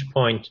hinge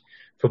point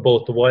for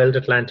both the Wild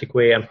Atlantic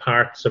Way and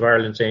parts of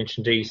Ireland's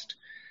ancient East.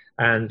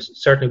 And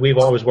certainly we've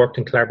always worked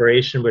in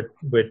collaboration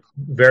with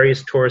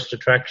various tourist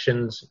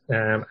attractions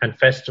and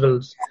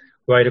festivals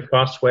right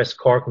across West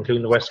Cork,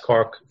 including the West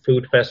Cork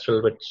Food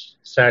Festival, which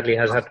sadly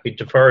has had to be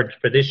deferred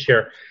for this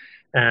year.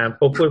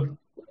 But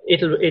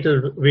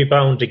it'll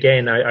rebound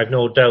again, I've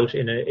no doubt,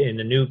 in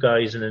a new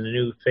guise and in a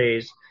new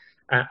phase.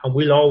 And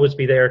we'll always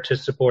be there to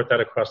support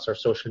that across our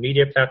social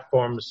media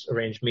platforms,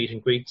 arrange meet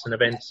and greets and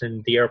events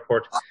in the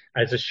airport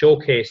as a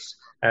showcase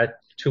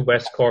to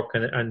West Cork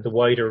and the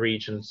wider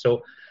region.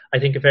 So I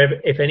think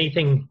if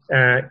anything,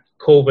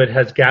 COVID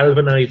has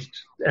galvanised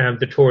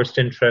the tourist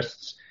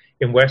interests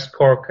in West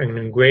Cork and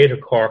in Greater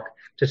Cork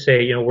to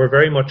say, we're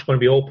very much going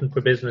to be open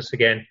for business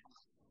again.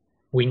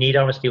 We need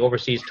obviously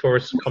overseas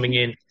tourists coming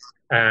in,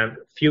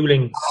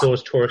 fueling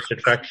those tourist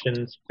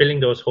attractions, filling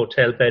those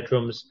hotel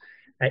bedrooms,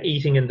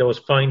 eating in those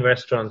fine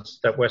restaurants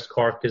that West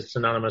Cork is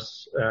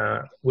synonymous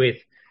with.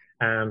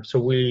 So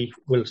we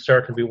will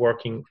certainly be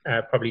working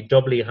probably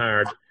doubly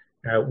hard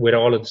with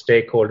all of the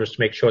stakeholders to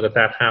make sure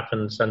that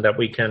happens and that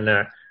we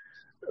can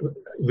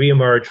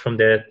re-emerge from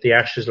the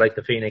ashes like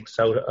the phoenix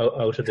out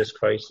of this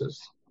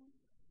crisis.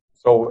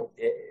 So,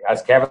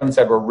 as Kevin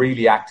said, we're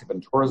really active in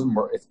tourism.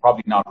 It's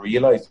probably not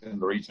realised in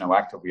the region how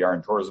active we are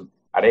in tourism.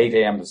 At 8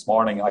 a.m. this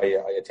morning, I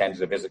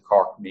attended a Visit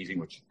Cork meeting,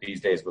 which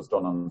these days was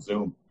done on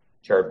Zoom,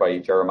 chaired by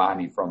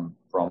Jeremy from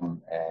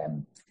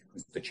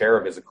who's the chair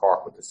of Visit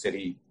Cork, with the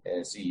city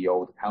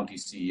CEO, the county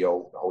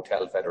CEO, the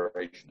Hotel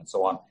Federation, and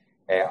so on.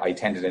 I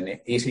attended an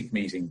ITIC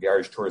meeting, the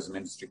Irish Tourism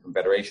Industry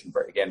Confederation,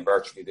 again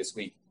virtually this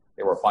week.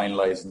 They were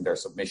finalising their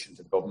submission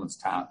to the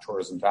government's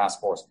tourism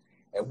task force.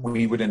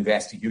 We would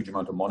invest a huge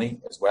amount of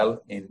money as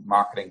well in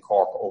marketing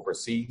Cork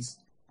overseas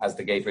as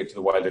the gateway to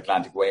the Wild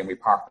Atlantic Way, and we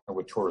partner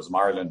with Tourism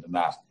Ireland in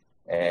that.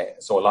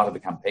 So a lot of the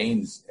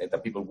campaigns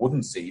that people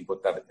wouldn't see,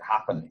 but that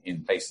happen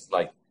in places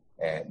like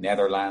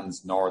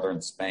Netherlands,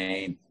 Northern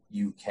Spain,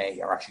 UK,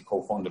 are actually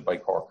co-funded by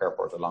Cork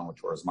Airport along with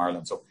Tourism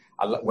Ireland. So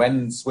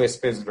when Swiss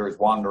visitors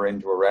wander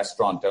into a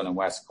restaurant down in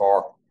West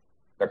Cork,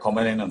 they're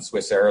coming in on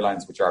Swiss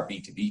Airlines, which our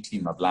B2B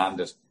team have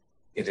landed.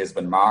 It has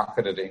been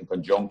marketed in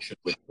conjunction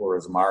with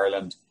Tourism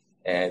Ireland.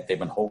 They've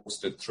been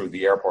hosted through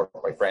the airport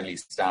by friendly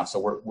staff.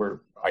 So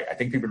I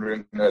think people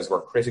realize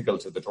we're critical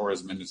to the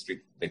tourism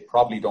industry. They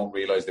probably don't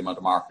realize the amount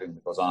of marketing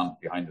that goes on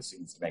behind the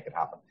scenes to make it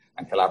happen,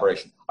 and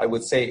collaboration. I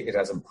would say it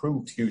has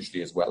improved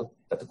hugely as well,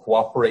 that the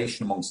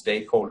cooperation among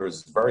stakeholders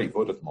is very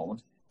good at the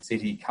moment.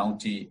 City,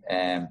 county,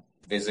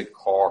 Visit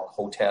Cork,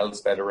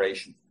 Hotels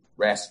Federation,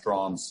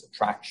 restaurants,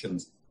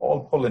 attractions,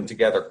 all pulling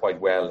together quite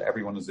well.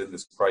 Everyone is in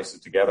this crisis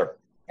together.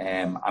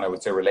 And I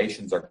would say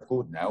relations are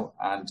good now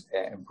and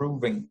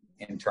improving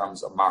in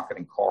terms of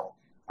marketing Cork.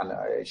 And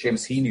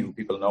Seamus Heaney, who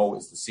people know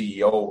is the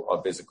CEO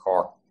of Visit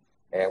Cork,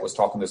 was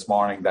talking this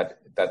morning that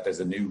there's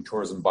a new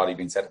tourism body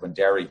being set up in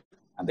Derry,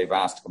 and they've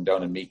asked to come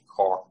down and meet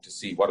Cork to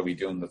see what are we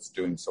doing that's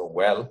doing so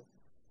well.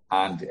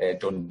 And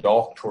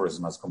Dundalk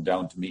Tourism has come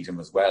down to meet him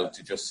as well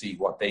to just see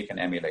what they can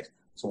emulate.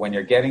 So when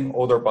you're getting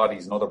other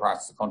bodies in other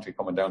parts of the country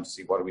coming down to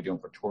see what are we doing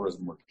for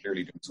tourism, we're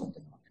clearly doing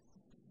something.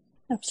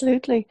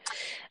 Absolutely.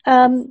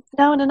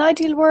 Now, in an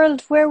ideal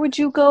world, where would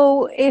you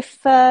go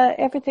if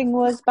everything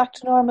was back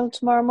to normal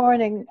tomorrow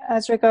morning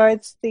as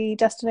regards the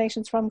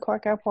destinations from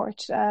Cork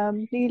Airport?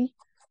 Niall?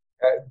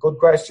 Good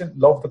question.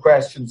 Love the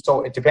question.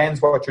 So it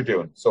depends what you're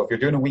doing. So if you're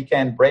doing a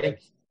weekend break,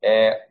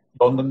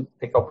 London,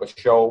 pick up a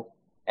show,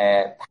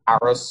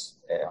 Paris,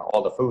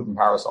 all the food in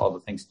Paris, all the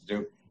things to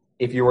do.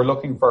 If you were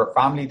looking for a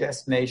family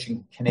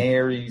destination,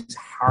 Canaries,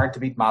 hard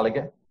to beat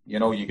Malaga. You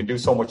know, you can do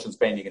so much in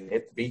Spain. You can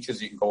hit the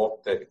beaches. You can go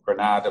up the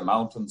Granada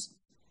mountains.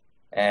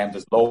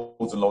 There's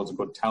loads and loads of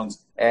good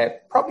towns.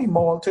 Probably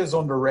Malta is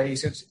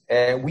underrated.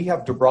 We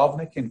have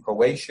Dubrovnik in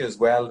Croatia as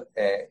well,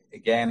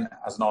 again,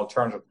 as an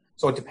alternative.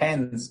 So it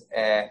depends.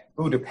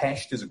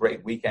 Budapest is a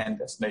great weekend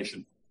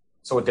destination.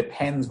 So it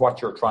depends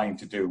what you're trying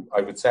to do.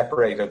 I would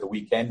separate out the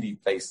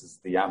weekendy places,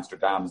 the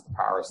Amsterdams, the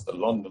Paris, the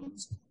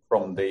Londons,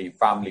 from the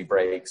family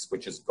breaks,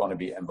 which is going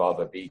to involve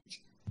a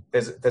beach.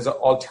 There's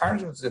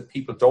alternatives if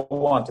people don't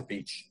want a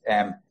beach.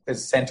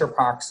 There's centre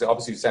parks,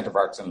 obviously centre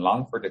parks in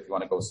Longford if you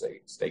want to go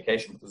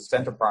staycation. But there's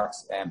centre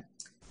parks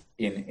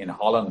in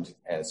Holland,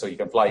 so you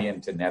can fly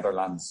into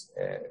Netherlands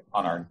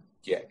on our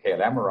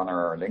KLM or on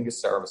our Aer Lingus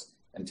service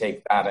and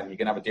take that, and you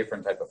can have a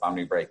different type of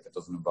family break that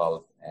doesn't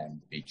involve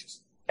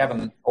beaches.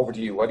 Kevin, over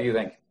to you. What do you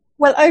think?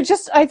 Well,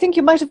 I think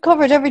you might have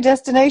covered every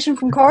destination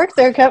from Cork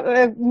there,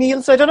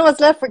 Niall, so I don't know what's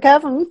left for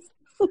Kevin.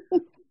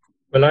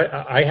 Well,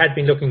 I had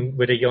been looking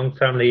with a young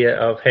family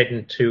of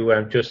heading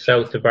to just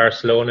south of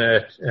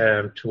Barcelona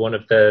to one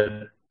of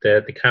the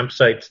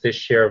campsites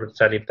this year, but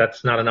sadly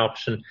that's not an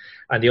option.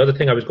 And the other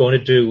thing I was going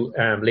to do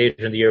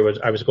later in the year was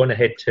I was going to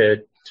head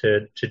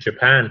to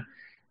Japan,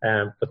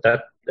 but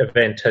that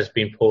event has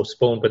been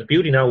postponed. But the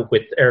beauty now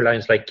with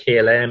airlines like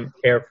KLM,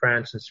 Air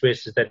France and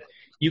Swiss is that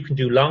you can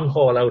do long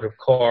haul out of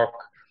Cork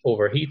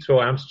over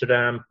Heathrow,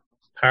 Amsterdam,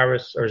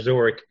 Paris or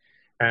Zurich.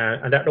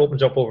 And that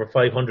opens up over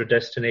 500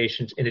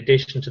 destinations in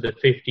addition to the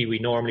 50 we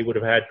normally would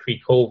have had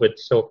pre-COVID.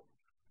 So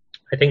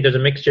I think there's a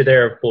mixture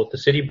there of both the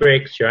city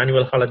breaks, your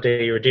annual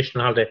holiday, your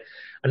additional holiday,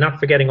 and not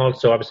forgetting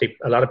also, obviously,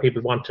 a lot of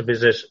people want to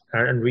visit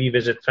and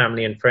revisit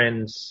family and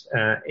friends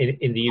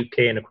in the UK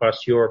and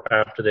across Europe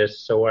after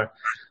this. So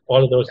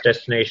all of those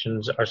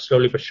destinations are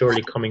slowly but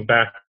surely coming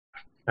back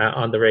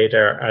on the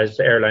radar as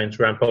airlines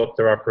ramp up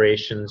their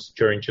operations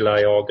during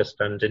July, August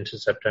and into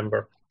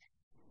September.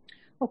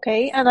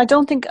 Okay, and I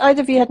don't think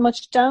either of you had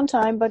much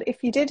downtime, but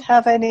if you did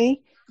have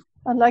any,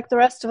 unlike the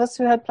rest of us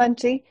who had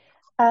plenty,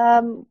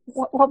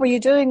 what were you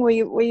doing? Were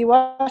you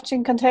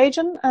watching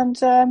Contagion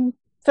and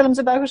films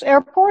about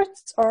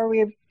airports, or were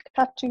you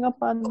catching up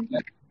on...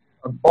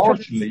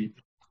 Unfortunately,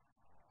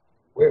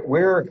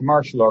 we're a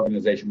commercial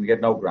organisation. We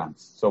get no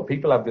grants. So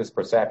people have this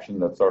perception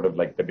that sort of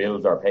like the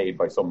bills are paid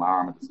by some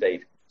arm of the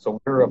state. So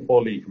we're a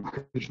fully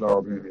commercial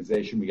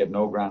organisation. We get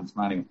no grants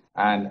from anyone.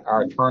 And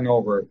our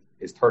turnover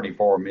is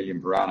 34 million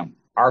per annum.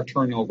 Our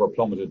turnover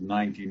plummeted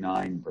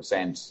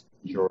 99%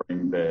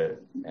 during the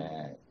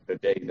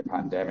day the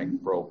pandemic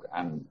broke,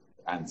 and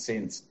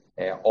since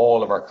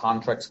all of our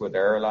contracts with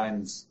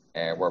airlines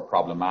were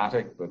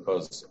problematic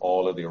because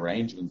all of the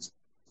arrangements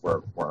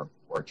were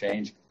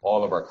changed.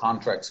 All of our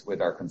contracts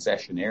with our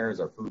concessionaires,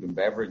 our food and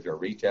beverage, our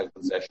retail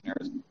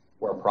concessionaires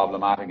were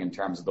problematic in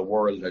terms of the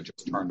world had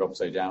just turned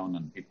upside down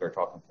and people are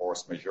talking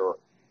force majeure.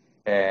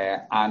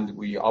 And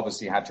we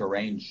obviously had to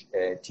arrange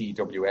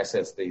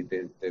TWSS,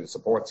 the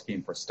support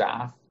scheme for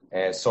staff.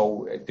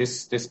 So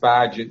this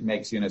badge, it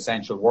makes you an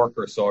essential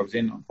worker. So I was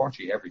in,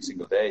 unfortunately, every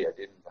single day. I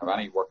didn't have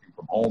any working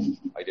from home.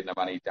 I didn't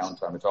have any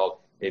downtime at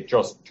all. It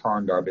just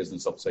turned our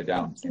business upside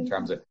down in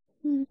terms of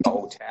the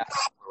hotel.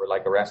 We were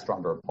like a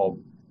restaurant or a pub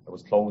that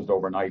was closed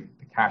overnight.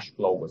 The cash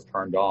flow was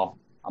turned off.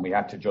 And we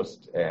had to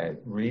just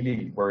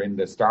really, we're in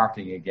the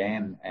starting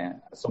again.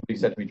 Somebody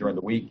said to me during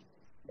the week,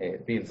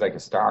 it feels like a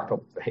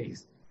startup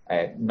phase,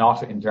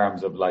 not in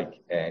terms of like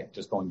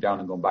just going down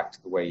and going back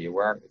to the way you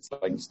were. It's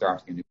like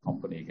starting a new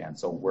company again.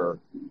 So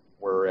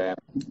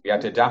we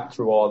had to adapt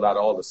through all that,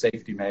 all the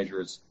safety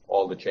measures,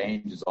 all the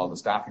changes, all the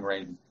staffing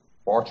arrangements.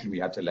 Fortunately, we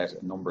had to let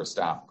a number of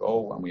staff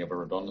go, and we have a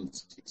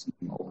redundancy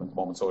scheme open at the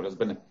moment. So it has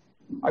been,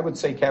 I would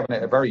say,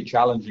 Kevin, a very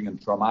challenging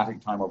and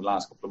traumatic time over the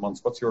last couple of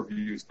months. What's your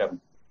views, Kevin?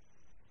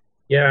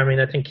 Yeah, I mean,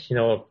 I think,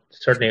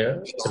 certainly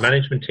the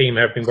management team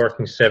have been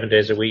working 7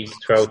 days a week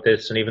throughout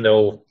this. And even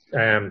though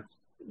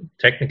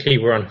technically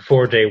we're on a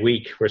 4-day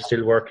week, we're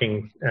still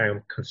working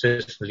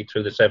consistently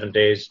through the 7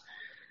 days.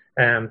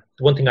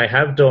 One thing I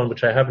have done,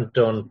 which I haven't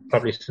done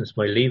probably since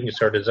my leaving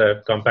cert, is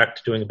I've gone back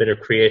to doing a bit of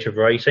creative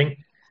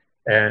writing.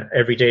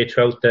 Every day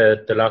throughout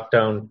the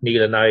lockdown,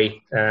 Niall and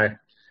I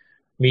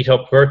meet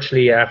up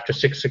virtually after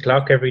 6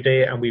 o'clock every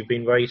day, and we've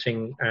been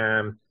writing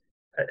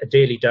a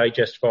daily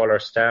digest for all our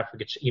staff. We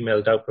get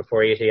emailed out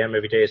before 8 a.m.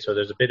 every day, so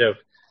there's a bit of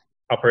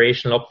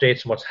operational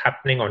updates on what's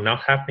happening or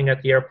not happening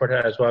at the airport,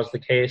 as was the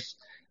case,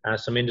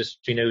 some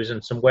industry news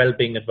and some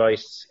well-being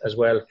advice as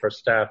well for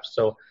staff.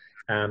 So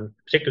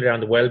particularly on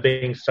the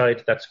well-being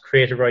side, that's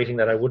creative writing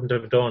that I wouldn't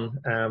have done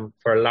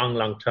for a long,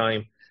 long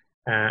time,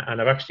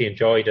 and I've actually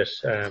enjoyed it.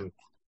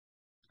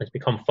 It's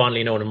become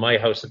fondly known in my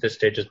house at this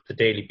stage as the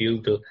Daily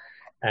Bugle.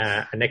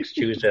 And next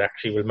Tuesday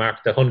actually will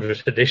mark the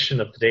 100th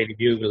edition of the Daily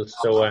Bugle.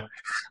 So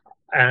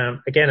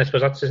again, I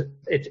suppose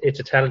it's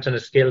a talent and a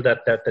skill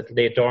that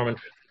lay dormant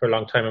for a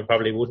long time and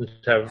probably wouldn't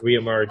have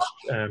re-emerged.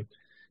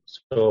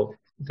 So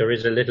there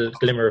is a little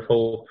glimmer of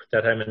hope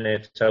that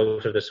emanates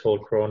out of this whole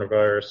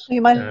coronavirus.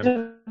 You might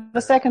have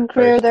a second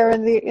career there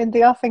in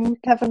the offing,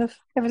 Kevin, if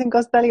everything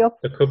goes belly up.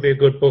 There could be a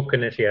good book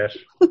in it yet.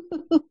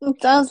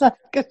 Sounds like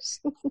it.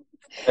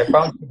 I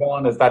found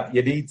one is that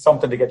you need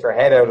something to get your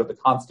head out of the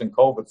constant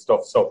COVID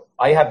stuff. So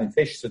I hadn't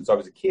fished since I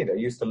was a kid. I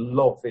used to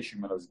love fishing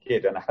when I was a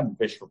kid, and I hadn't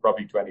fished for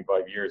probably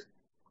 25 years.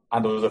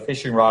 And there was a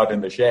fishing rod in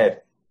the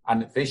shed.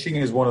 And fishing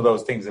is one of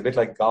those things, a bit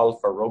like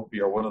golf or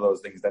rugby or one of those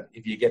things that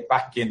if you get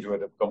back into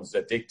it, it becomes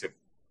addictive.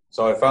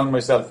 So I found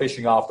myself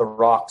fishing off the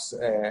rocks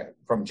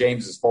from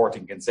James's Fort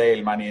in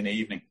Kinsale many an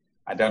evening,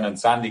 and down in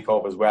Sandy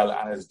Cove as well.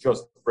 And it's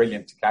just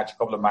brilliant to catch a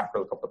couple of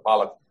mackerel, a couple of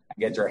pollock, and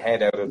get your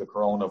head out of the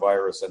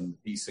coronavirus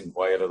and peace and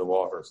quiet of the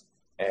waters.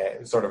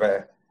 Sort of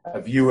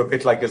a view a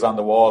bit like is on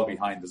the wall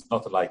behind us.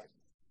 Nothing like it.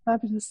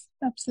 Fabulous.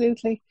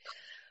 Absolutely.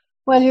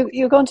 Well,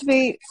 you're going to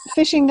be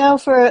fishing now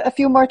for a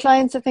few more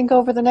clients, I think,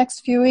 over the next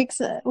few weeks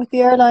with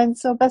the airline.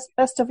 So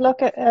best of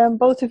luck,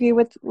 both of you,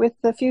 with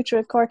the future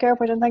at Cork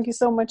Airport. And thank you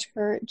so much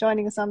for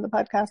joining us on the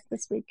podcast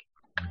this week.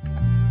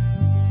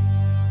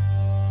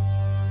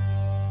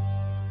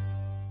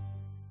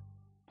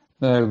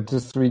 Now,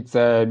 this week's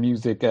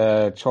music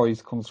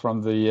choice comes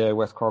from the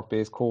West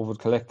Cork-based COVID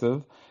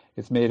Collective.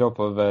 It's made up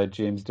of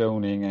James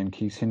Downing and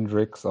Keith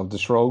Hendricks of The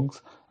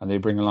Shrugs, and they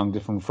bring along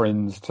different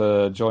friends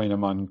to join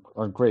them on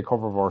great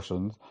cover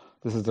versions.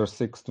 This is their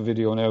 6th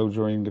video now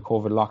during the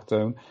COVID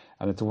lockdown,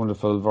 and it's a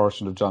wonderful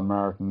version of John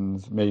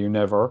Martin's May You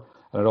Never,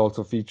 and it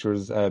also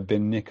features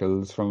Ben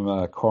Nichols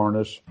from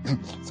Cornish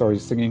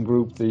singing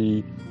group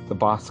the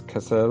Boss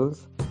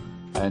Cassels,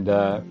 and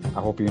I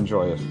hope you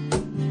enjoy it.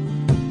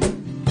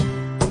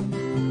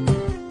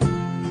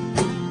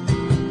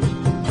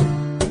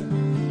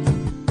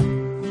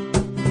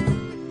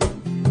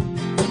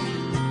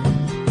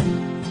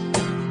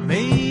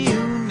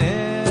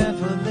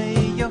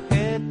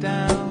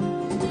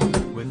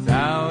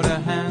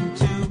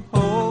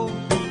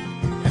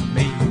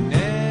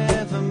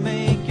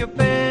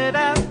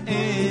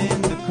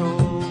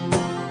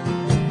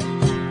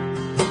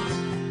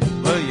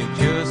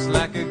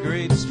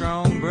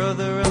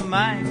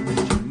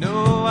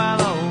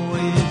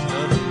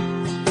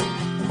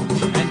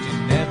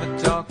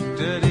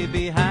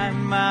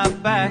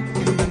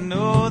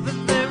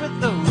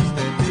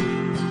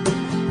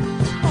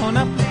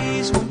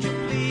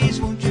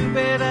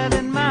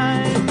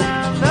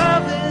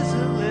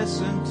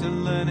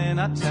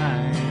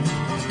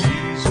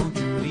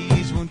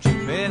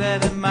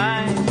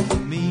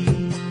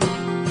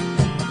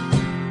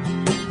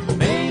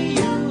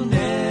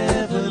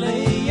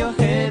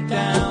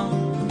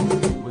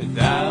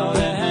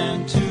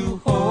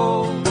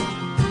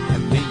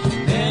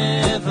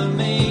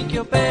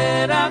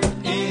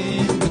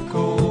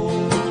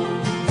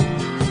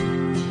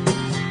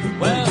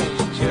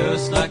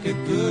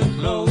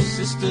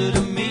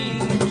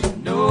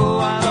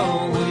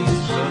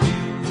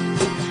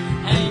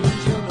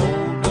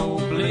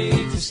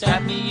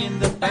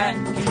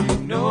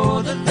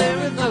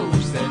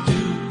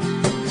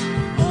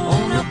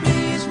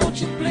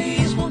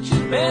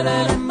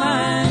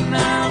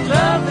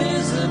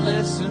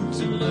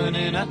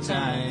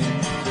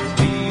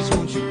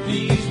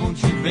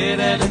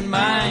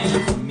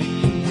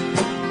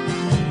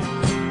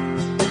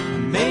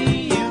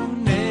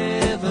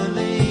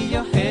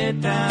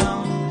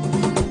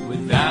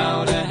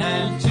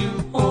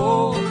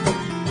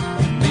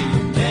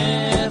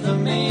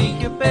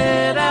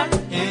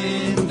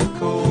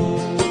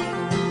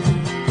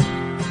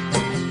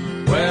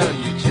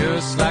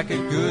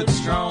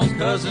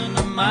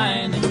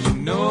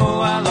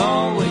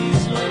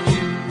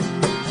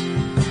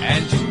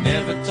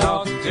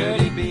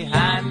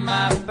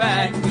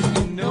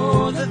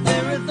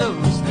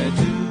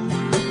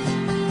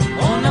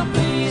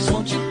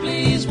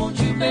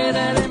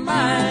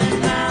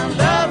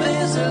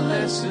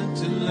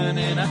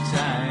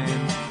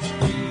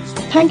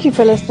 Thank you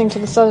for listening to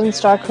the Southern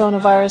Star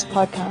Coronavirus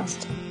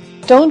podcast.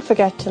 Don't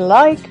forget to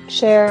like,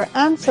 share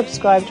and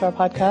subscribe to our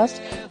podcast,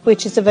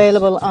 which is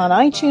available on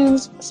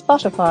iTunes,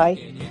 Spotify,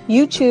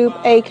 YouTube,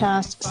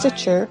 Acast,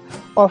 Stitcher,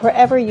 or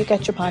wherever you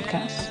get your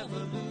podcasts.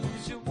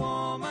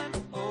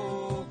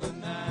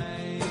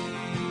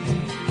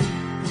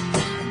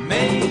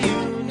 May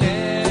you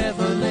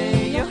never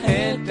lay your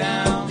head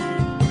down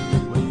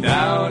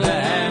without a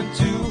hand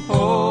to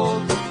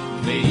hold.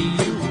 May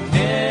you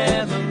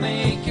never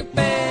make your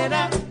bed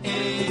out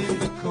in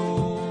the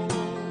cold.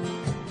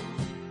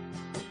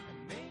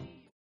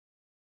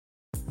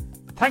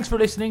 Thanks for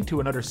listening to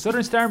another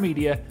Southern Star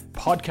Media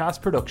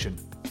podcast production.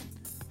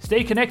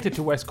 Stay connected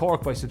to West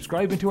Cork by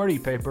subscribing to our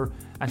e-paper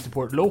and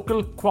support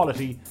local,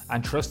 quality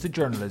and trusted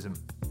journalism.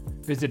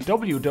 Visit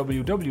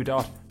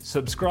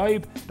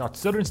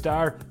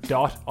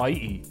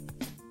www.subscribe.southernstar.ie.